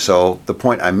functionality. So the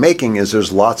point I'm making is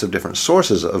there's lots of different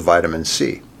sources of vitamin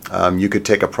C. You could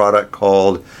take a product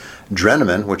called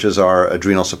Drenamin, which is our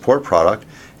adrenal support product,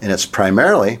 and it's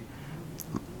primarily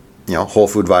whole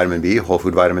food vitamin B, whole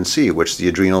food vitamin C, which the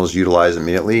adrenals utilize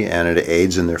immediately, and it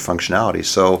aids in their functionality.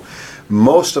 So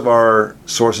most of our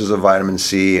sources of vitamin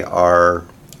C are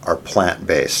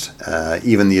plant-based.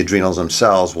 Even the adrenals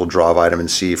themselves will draw vitamin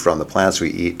C from the plants we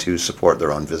eat to support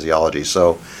their own physiology.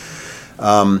 So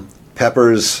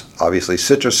peppers, obviously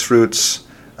citrus fruits,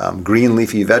 green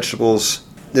leafy vegetables.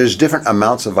 There's different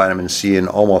amounts of vitamin C in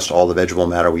almost all the vegetable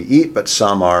matter we eat, but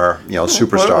some are,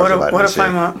 superstars of vitamin C.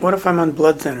 What if I'm on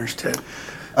blood thinners, Ted?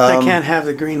 I can't have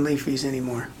the green leafies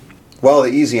anymore. Well, the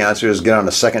easy answer is get on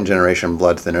a second-generation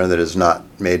blood thinner that is not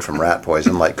made from rat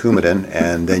poison, like Coumadin,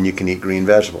 and then you can eat green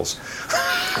vegetables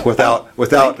without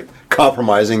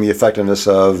compromising the effectiveness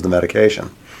of the medication.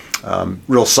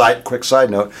 Quick side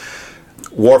note: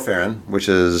 warfarin, which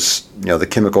is the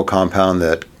chemical compound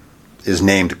that is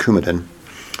named Coumadin,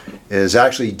 is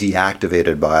actually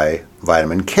deactivated by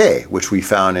vitamin K, which we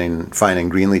find in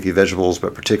green leafy vegetables,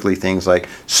 but particularly things like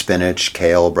spinach,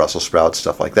 kale, Brussels sprouts,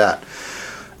 stuff like that.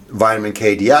 Vitamin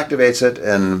K deactivates it,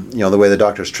 and the way the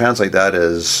doctors translate that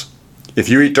is, if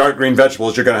you eat dark green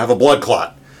vegetables, you're going to have a blood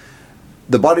clot.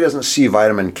 The body doesn't see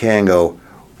vitamin K and go,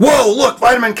 whoa, look,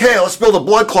 vitamin K, let's build a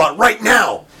blood clot right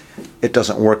now. It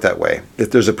doesn't work that way.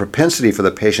 If there's a propensity for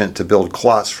the patient to build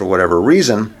clots for whatever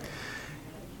reason,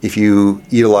 if you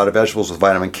eat a lot of vegetables with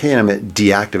vitamin K in them, it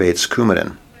deactivates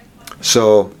Coumadin.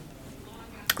 So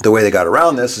the way they got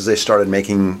around this is they started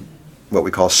making what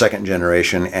we call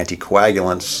second-generation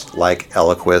anticoagulants like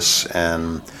Eliquis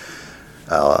and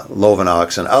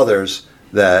Lovenox and others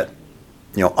that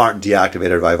aren't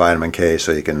deactivated by vitamin K,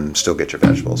 so you can still get your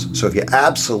vegetables. So if you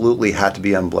absolutely had to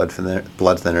be on blood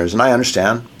thinners, and I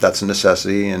understand that's a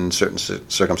necessity in certain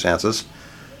circumstances,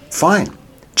 fine.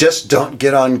 Just don't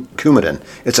get on Coumadin.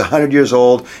 It's 100 years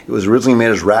old. It was originally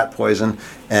made as rat poison.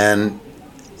 And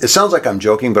it sounds like I'm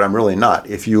joking, but I'm really not.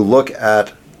 If you look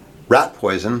at rat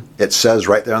poison, it says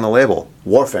right there on the label,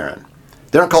 warfarin.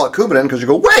 They don't call it Coumadin because you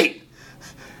go, wait,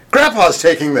 Grandpa's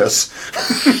taking this.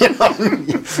 You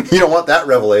don't want that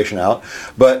revelation out.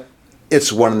 But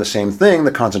it's one and the same thing.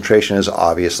 The concentration is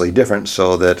obviously different,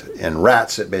 so that in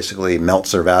rats, it basically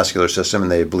melts their vascular system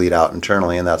and they bleed out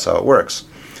internally, and that's how it works.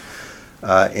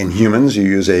 In humans, you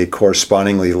use a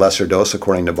correspondingly lesser dose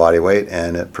according to body weight,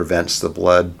 and it prevents the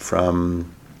blood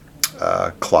from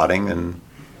clotting and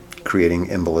creating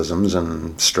embolisms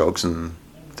and strokes and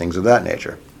things of that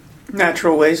nature.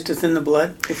 Natural ways to thin the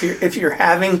blood. If you're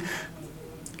having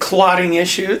clotting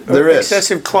issues,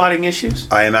 excessive clotting issues.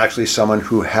 I am actually someone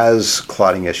who has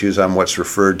clotting issues. I'm what's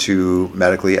referred to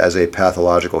medically as a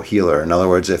pathological healer. In other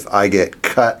words, if I get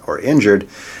cut or injured,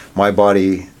 my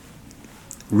body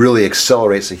really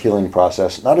accelerates the healing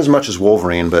process. Not as much as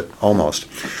Wolverine, but almost.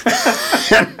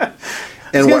 I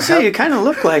was going to say, you kind of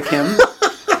look like him.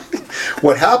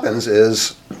 What happens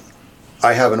is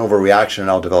I have an overreaction and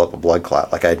I'll develop a blood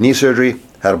clot. Like I had knee surgery,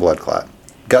 had a blood clot.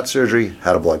 Gut surgery,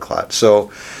 had a blood clot.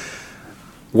 So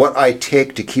what I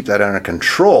take to keep that under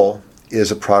control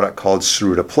is a product called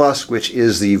Ceruta Plus, which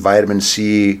is the vitamin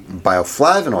C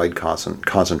bioflavonoid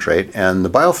concentrate. And the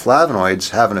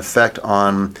bioflavonoids have an effect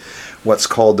on what's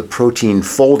called the protein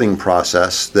folding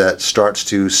process that starts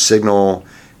to signal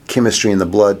chemistry in the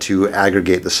blood to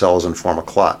aggregate the cells and form a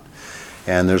clot.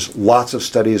 And there's lots of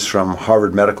studies from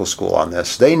Harvard Medical School on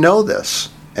this. They know this,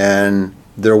 and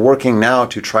they're working now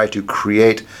to try to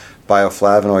create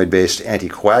bioflavonoid-based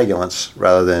anticoagulants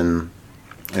rather than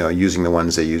using the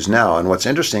ones they use now. And what's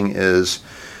interesting is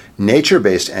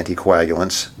nature-based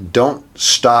anticoagulants don't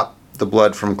stop the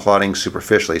blood from clotting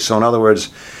superficially. So in other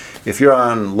words, if you're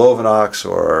on Lovenox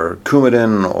or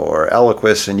Coumadin or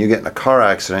Eliquis and you get in a car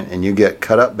accident and you get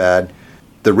cut up bad,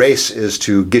 the race is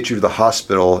to get you to the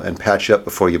hospital and patch you up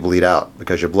before you bleed out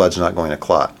because your blood's not going to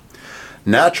clot.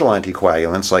 Natural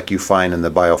anticoagulants, like you find in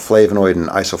the bioflavonoid and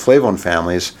isoflavone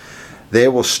families, they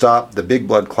will stop the big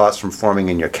blood clots from forming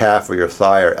in your calf or your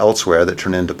thigh or elsewhere that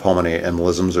turn into pulmonary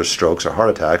embolisms or strokes or heart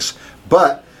attacks,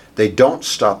 but They don't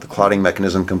stop the clotting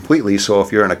mechanism completely. So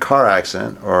if you're in a car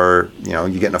accident or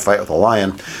you get in a fight with a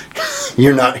lion,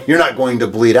 you're not going to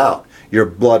bleed out. Your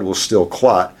blood will still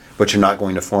clot, but you're not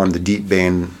going to form the deep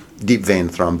vein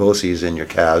thromboses in your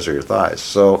calves or your thighs.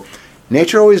 So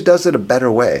nature always does it a better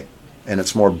way, and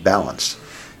it's more balanced.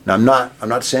 Now I'm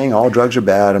not saying all drugs are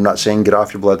bad. I'm not saying get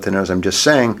off your blood thinners. I'm just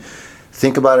saying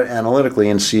think about it analytically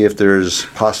and see if there's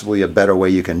possibly a better way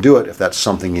you can do it if that's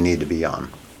something you need to be on.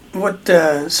 What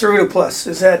Saruta Plus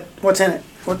is that? What's in it?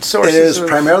 What source? It is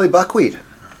primarily buckwheat.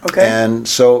 Okay. And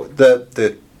so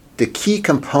the key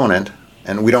component,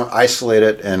 and we don't isolate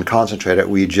it and concentrate it.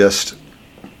 We just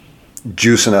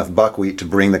juice enough buckwheat to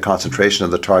bring the concentration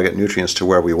of the target nutrients to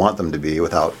where we want them to be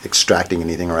without extracting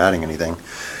anything or adding anything.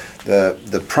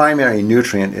 The primary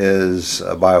nutrient is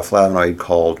a bioflavonoid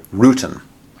called rutin.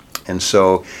 And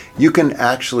so you can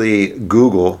actually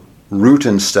Google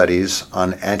rutin studies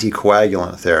on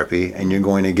anticoagulant therapy, and you're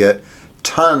going to get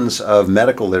tons of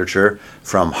medical literature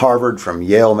from Harvard, from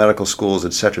Yale medical schools,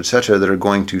 et cetera, that are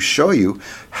going to show you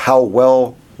how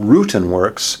well rutin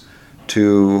works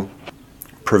to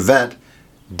prevent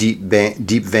deep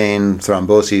vein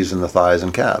thromboses in the thighs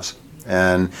and calves.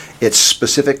 And it's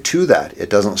specific to that. It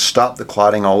doesn't stop the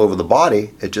clotting all over the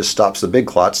body. It just stops the big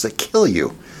clots that kill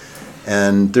you.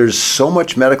 And there's so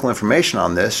much medical information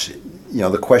on this.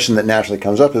 The question that naturally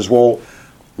comes up is, well,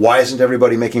 why isn't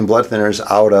everybody making blood thinners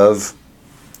out of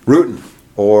rutin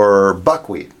or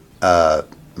buckwheat?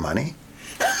 Money?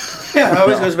 Yeah, it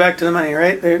always goes back to the money,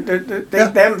 right? They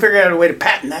haven't figured out a way to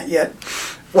patent that yet.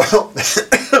 Well,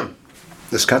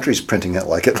 this country's printing it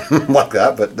like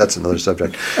that, but that's another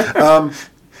subject.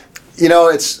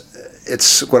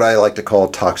 It's what I like to call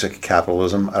toxic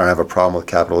capitalism. I don't have a problem with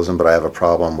capitalism, but I have a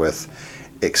problem with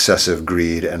excessive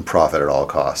greed and profit at all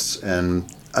costs. And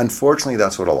unfortunately,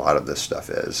 that's what a lot of this stuff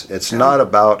is. It's not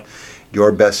about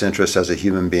your best interest as a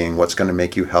human being, what's going to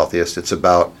make you healthiest. It's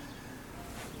about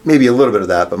maybe a little bit of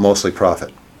that, but mostly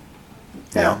profit.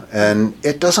 And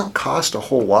it doesn't cost a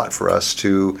whole lot for us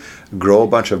to grow a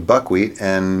bunch of buckwheat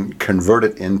and convert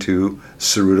it into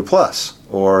Saruta Plus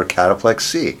or Cataplex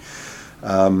C.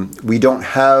 We don't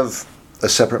have a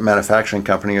separate manufacturing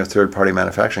company or third-party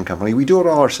manufacturing company. We do it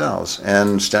all ourselves,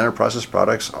 and standard processed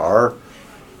products are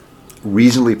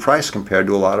reasonably priced compared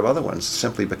to a lot of other ones,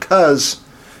 simply because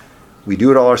we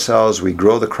do it all ourselves. We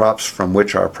grow the crops from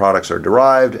which our products are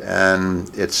derived,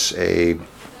 and it's a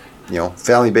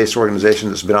family-based organization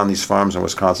that's been on these farms in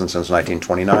Wisconsin since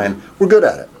 1929. We're good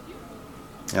at it.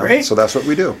 Great. So that's what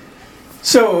we do.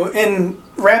 So, in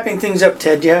wrapping things up,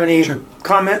 Ted, do you have any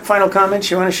final comments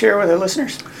you want to share with our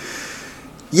listeners?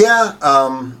 Yeah,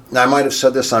 I might have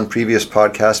said this on previous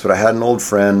podcasts, but I had an old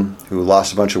friend who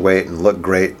lost a bunch of weight and looked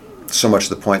great, so much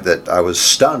to the point that I was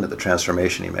stunned at the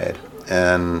transformation he made.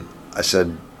 And I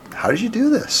said, "How did you do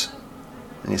this?"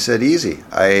 And he said, "Easy.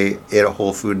 I ate a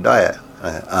whole food diet."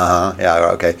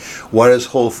 Yeah, okay. What does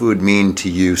whole food mean to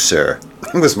you, sir?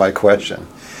 was my question.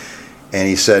 And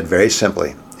he said very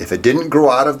simply, if it didn't grow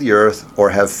out of the earth or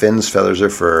have fins, feathers, or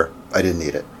fur, I didn't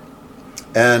eat it.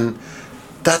 And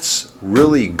that's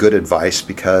really good advice,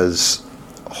 because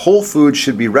whole food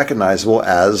should be recognizable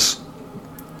as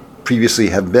previously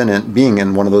have been being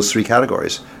in one of those three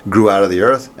categories. Grew out of the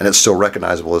earth, and it's still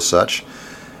recognizable as such.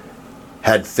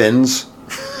 Had fins,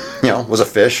 was a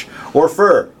fish, or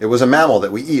fur. It was a mammal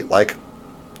that we eat, like,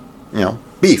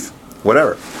 beef,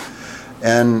 whatever.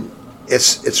 And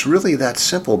it's really that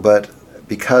simple, but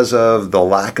because of the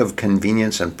lack of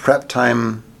convenience and prep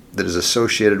time that is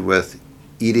associated with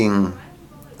eating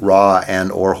raw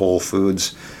and or whole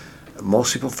foods,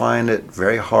 most people find it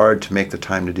very hard to make the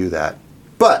time to do that.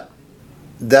 But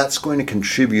that's going to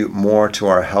contribute more to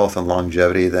our health and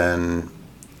longevity than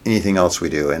anything else we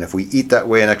do. And if we eat that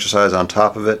way and exercise on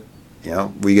top of it,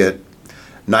 we get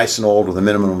nice and old with a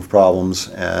minimum of problems,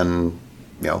 and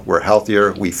we're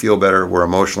healthier, we feel better, we're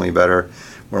emotionally better,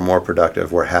 we're more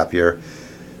productive, we're happier.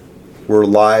 We're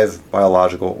live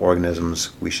biological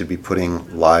organisms. We should be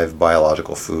putting live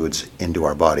biological foods into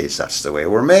our bodies. That's the way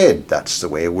we're made. That's the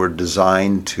way we're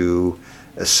designed to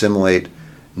assimilate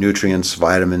nutrients,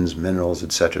 vitamins, minerals,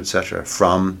 etc.,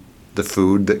 from the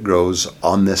food that grows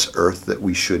on this earth that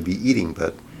we should be eating.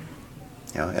 But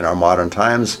in our modern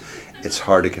times, it's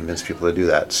hard to convince people to do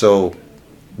that. So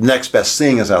next best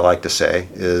thing, as I like to say,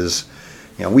 is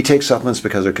we take supplements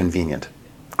because they're convenient.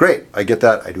 Great, I get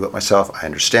that. I do it myself. I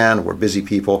understand. We're busy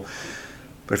people.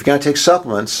 But if you're going to take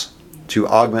supplements to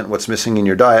augment what's missing in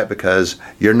your diet because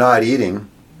you're not eating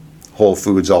whole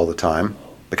foods all the time,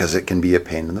 because it can be a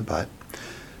pain in the butt,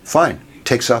 fine,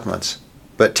 take supplements.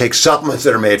 But take supplements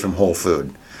that are made from whole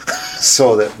food.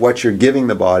 so that what you're giving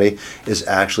the body is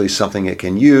actually something it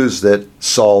can use that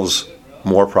solves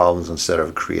more problems instead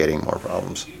of creating more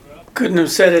problems. Couldn't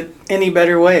have said it any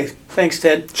better way. Thanks,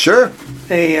 Ted. Sure.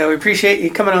 Hey, we appreciate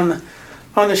you coming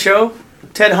on the show.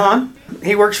 Ted Hahn,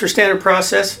 he works for Standard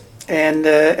Process, and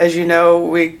as you know,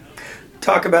 we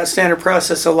talk about Standard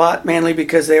Process a lot, mainly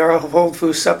because they are whole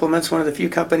food supplements, one of the few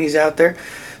companies out there.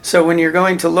 So when you're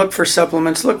going to look for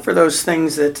supplements, look for those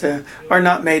things that are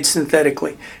not made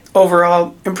synthetically.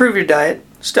 Overall, improve your diet.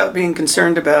 Stop being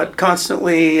concerned about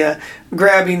constantly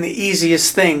grabbing the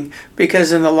easiest thing,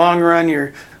 because in the long run,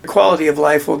 your quality of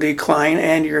life will decline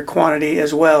and your quantity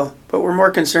as well. But we're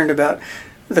more concerned about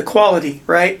the quality,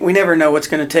 right? We never know what's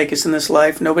going to take us in this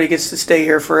life. Nobody gets to stay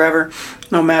here forever,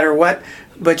 no matter what.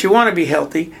 But you want to be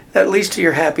healthy. That leads to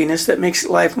your happiness. That makes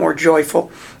life more joyful.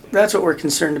 That's what we're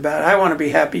concerned about. I want to be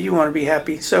happy. You want to be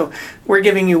happy. So we're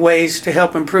giving you ways to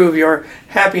help improve your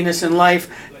happiness in life.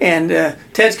 And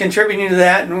Ted's contributing to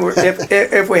that. And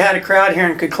if we had a crowd here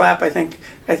and could clap, I think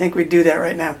we'd do that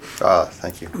right now.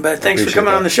 Thank you. But thanks for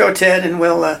coming on the show, Ted. And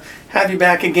we'll have you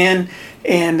back again.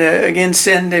 And again,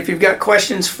 if you've got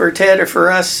questions for Ted or for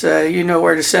us, you know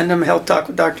where to send them.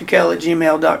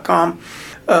 healthtalkwithdrkel@gmail.com.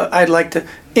 I'd like to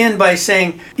end by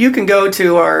saying you can go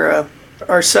to our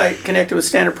site, Connected with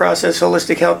Standard Process,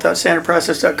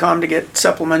 holistichealth.standardprocess.com, to get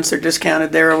supplements. They're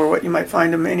discounted there over what you might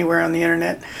find them anywhere on the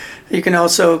internet. You can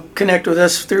also connect with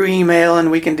us through email,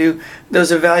 and we can do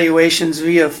those evaluations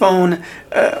via phone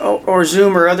or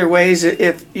Zoom or other ways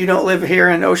if you don't live here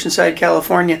in Oceanside,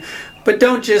 California. But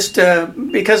don't just,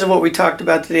 because of what we talked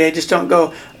about today, just don't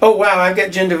go, oh, wow, I've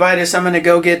got gingivitis, I'm going to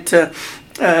go get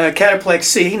Cataplex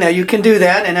C. Now, you can do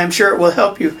that, and I'm sure it will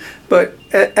help you. But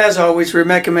as always, we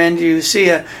recommend you see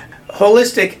a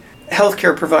holistic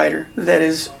healthcare provider that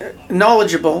is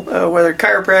knowledgeable, whether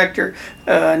chiropractor,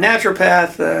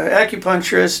 naturopath,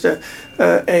 acupuncturist,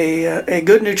 a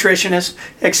good nutritionist,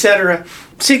 etc.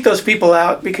 Seek those people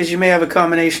out, because you may have a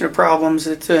combination of problems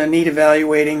that need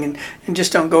evaluating, and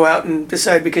just don't go out and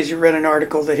decide because you read an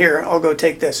article that, here, I'll go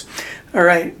take this. All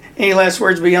right. Any last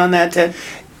words beyond that, Ted?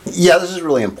 Yeah, this is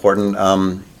really important.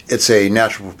 It's a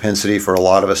natural propensity for a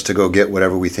lot of us to go get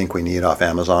whatever we think we need off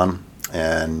Amazon.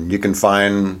 And you can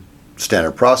find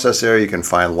Standard Process there. You can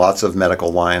find lots of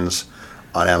medical lines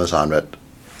on Amazon. But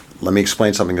let me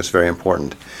explain something that's very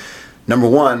important. Number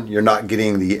one, you're not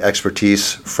getting the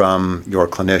expertise from your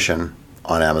clinician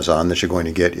on Amazon that you're going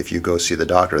to get if you go see the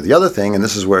doctor. The other thing, and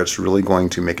this is where it's really going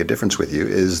to make a difference with you,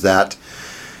 is that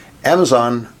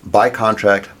Amazon, by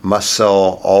contract, must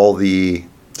sell all the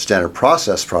Standard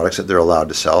Process products that they're allowed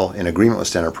to sell in agreement with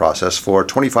Standard Process for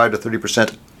 25 to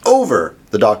 30% over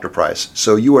the doctor price.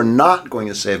 So you are not going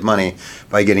to save money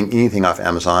by getting anything off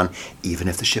Amazon, even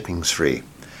if the shipping's free.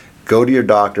 Go to your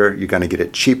doctor, you're going to get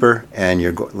it cheaper, and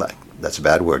that's a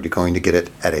bad word, you're going to get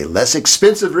it at a less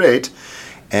expensive rate,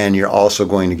 and you're also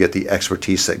going to get the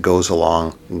expertise that goes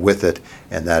along with it,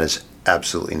 and that is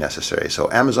absolutely necessary.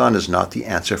 So Amazon is not the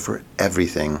answer for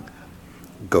everything.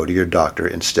 Go to your doctor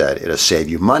instead. It'll save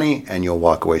you money, and you'll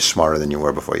walk away smarter than you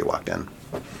were before you walked in.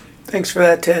 Thanks for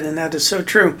that, Ted, and that is so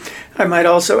true. I might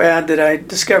also add that I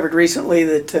discovered recently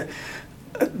that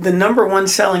the number one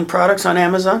selling products on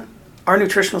Amazon are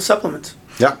nutritional supplements.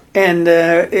 Yeah. And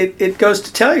it goes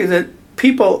to tell you that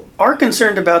people are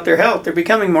concerned about their health. They're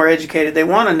becoming more educated. They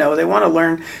want to know. They want to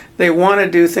learn. They want to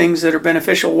do things that are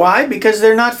beneficial. Why? Because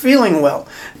they're not feeling well.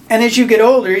 And as you get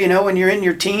older, when you're in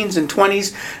your teens and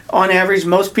 20s, on average,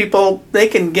 most people, they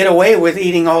can get away with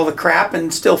eating all the crap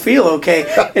and still feel okay.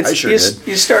 I sure did.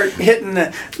 You start hitting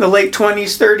the late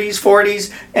 20s, 30s,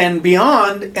 40s, and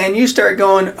beyond, and you start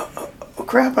going, oh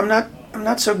crap, I'm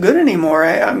not so good anymore.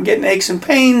 I'm getting aches and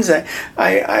pains. I'm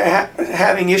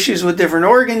having issues with different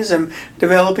organs. I'm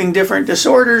developing different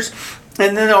disorders.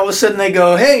 And then all of a sudden they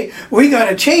go, hey, we got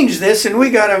to change this, and we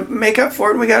got to make up for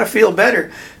it, and we got to feel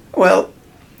better. Well,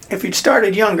 if you'd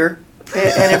started younger,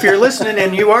 and if you're listening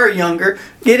and you are younger,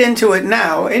 get into it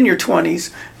now, in your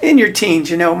 20s, in your teens.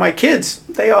 My kids,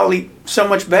 they all eat so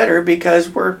much better because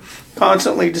we're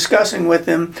constantly discussing with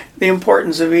them the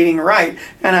importance of eating right.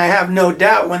 And I have no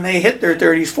doubt when they hit their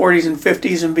 30s, 40s, and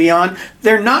 50s and beyond,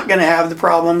 they're not going to have the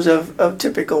problems of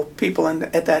typical people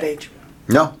at that age.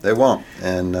 No, they won't.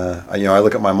 And, I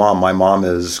look at my mom. My mom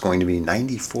is going to be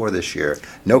 94 this year.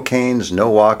 No canes, no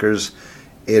walkers.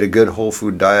 Ate a good whole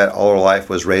food diet all her life,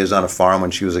 was raised on a farm when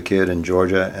she was a kid in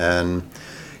Georgia. And,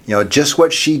 just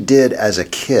what she did as a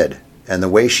kid and the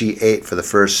way she ate for the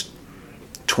first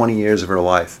 20 years of her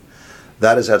life,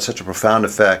 that has had such a profound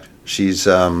effect. She's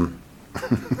outlived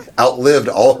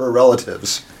all her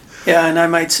relatives. Yeah, and I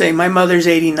might say my mother's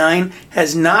 89,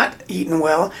 has not eaten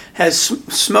well, has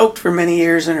smoked for many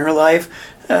years in her life,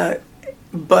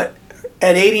 but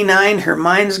at 89, her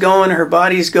mind's going, her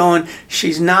body's going.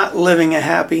 She's not living a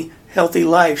happy, healthy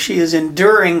life. She is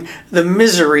enduring the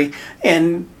misery,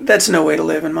 and that's no way to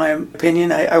live, in my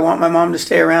opinion. I want my mom to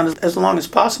stay around as long as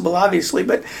possible, obviously,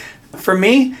 but for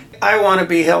me, I want to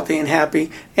be healthy and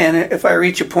happy, and if I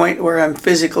reach a point where I'm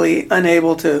physically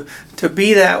unable to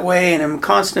be that way and I'm in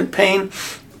constant pain,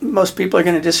 most people are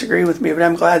going to disagree with me, but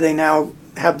I'm glad they now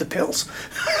have the pills.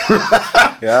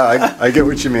 Yeah, I get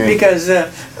what you mean. Because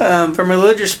from a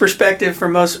religious perspective, for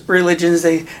most religions,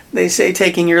 they say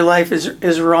taking your life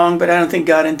is wrong, but I don't think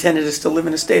God intended us to live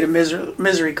in a state of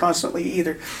misery constantly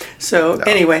either. So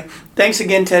Anyway, thanks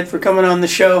again, Ted, for coming on the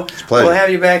show. It's a pleasure. We'll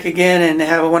have you back again, and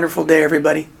have a wonderful day,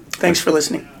 everybody. Thanks for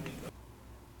listening.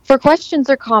 For questions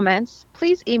or comments,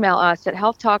 please email us at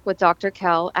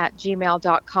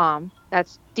healthtalkwithdrkel@gmail.com.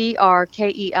 That's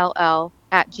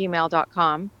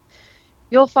DRKELL@gmail.com.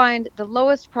 You'll find the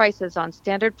lowest prices on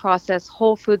standard process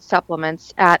whole food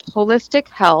supplements at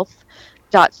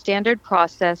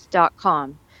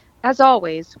holistichealth.standardprocess.com. As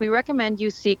always, we recommend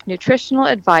you seek nutritional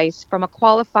advice from a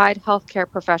qualified healthcare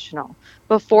professional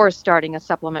before starting a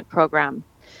supplement program.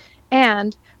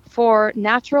 And for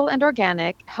natural and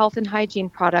organic health and hygiene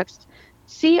products,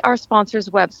 see our sponsor's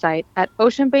website at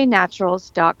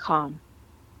oceanbaynaturals.com.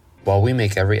 While we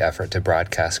make every effort to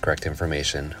broadcast correct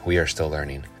information, we are still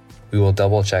learning. We will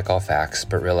double-check all facts,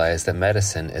 but realize that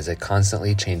medicine is a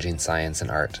constantly changing science and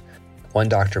art. One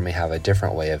doctor may have a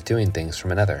different way of doing things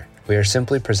from another. We are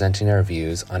simply presenting our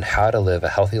views on how to live a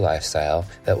healthy lifestyle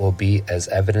that will be as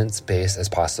evidence-based as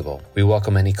possible. We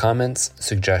welcome any comments,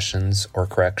 suggestions, or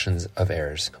corrections of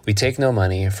errors. We take no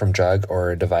money from drug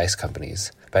or device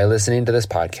companies. By listening to this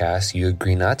podcast, you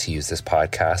agree not to use this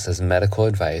podcast as medical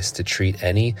advice to treat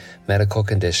any medical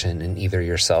condition in either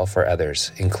yourself or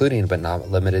others, including but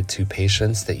not limited to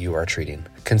patients that you are treating.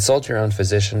 Consult your own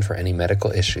physician for any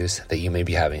medical issues that you may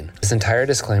be having. This entire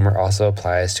disclaimer also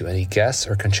applies to any guests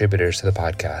or contributors to the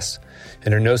podcast.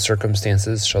 Under no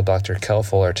circumstances shall Dr. Kel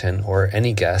Fullerton or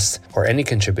any guests or any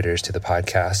contributors to the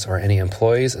podcast or any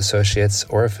employees, associates,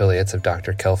 or affiliates of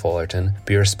Dr. Kel Fullerton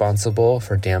be responsible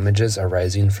for damages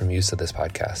arising from use of this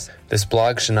podcast. This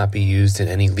blog should not be used in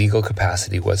any legal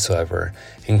capacity whatsoever,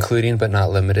 including but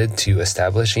not limited to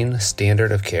establishing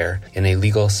standard of care in a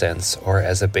legal sense or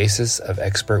as a basis of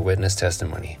expert witness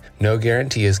testimony. No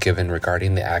guarantee is given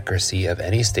regarding the accuracy of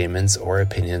any statements or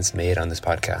opinions made on this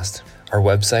podcast. Our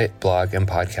website, blog, and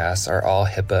podcasts are all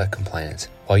HIPAA compliant.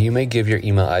 While you may give your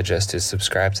email address to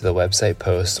subscribe to the website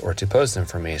posts or to post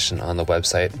information on the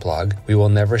website blog, we will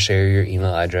never share your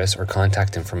email address or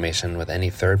contact information with any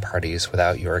third parties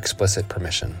without your explicit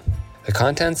permission. The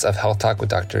contents of Health Talk with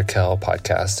Dr. Kel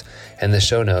podcast and the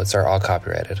show notes are all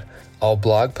copyrighted. All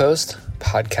blog posts,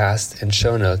 podcasts, and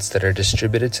show notes that are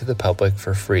distributed to the public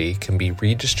for free can be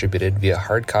redistributed via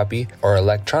hard copy or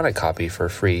electronic copy for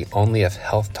free only if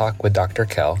Health Talk with Dr.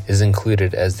 Kel is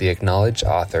included as the acknowledged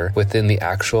author within the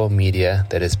actual media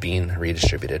that is being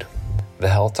redistributed. The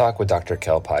Health Talk with Dr.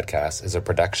 Kel podcast is a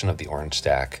production of the Orange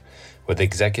Stack, with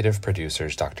executive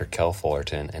producers Dr. Kel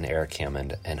Fullerton and Eric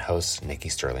Hammond and host Nikki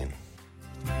Sterling.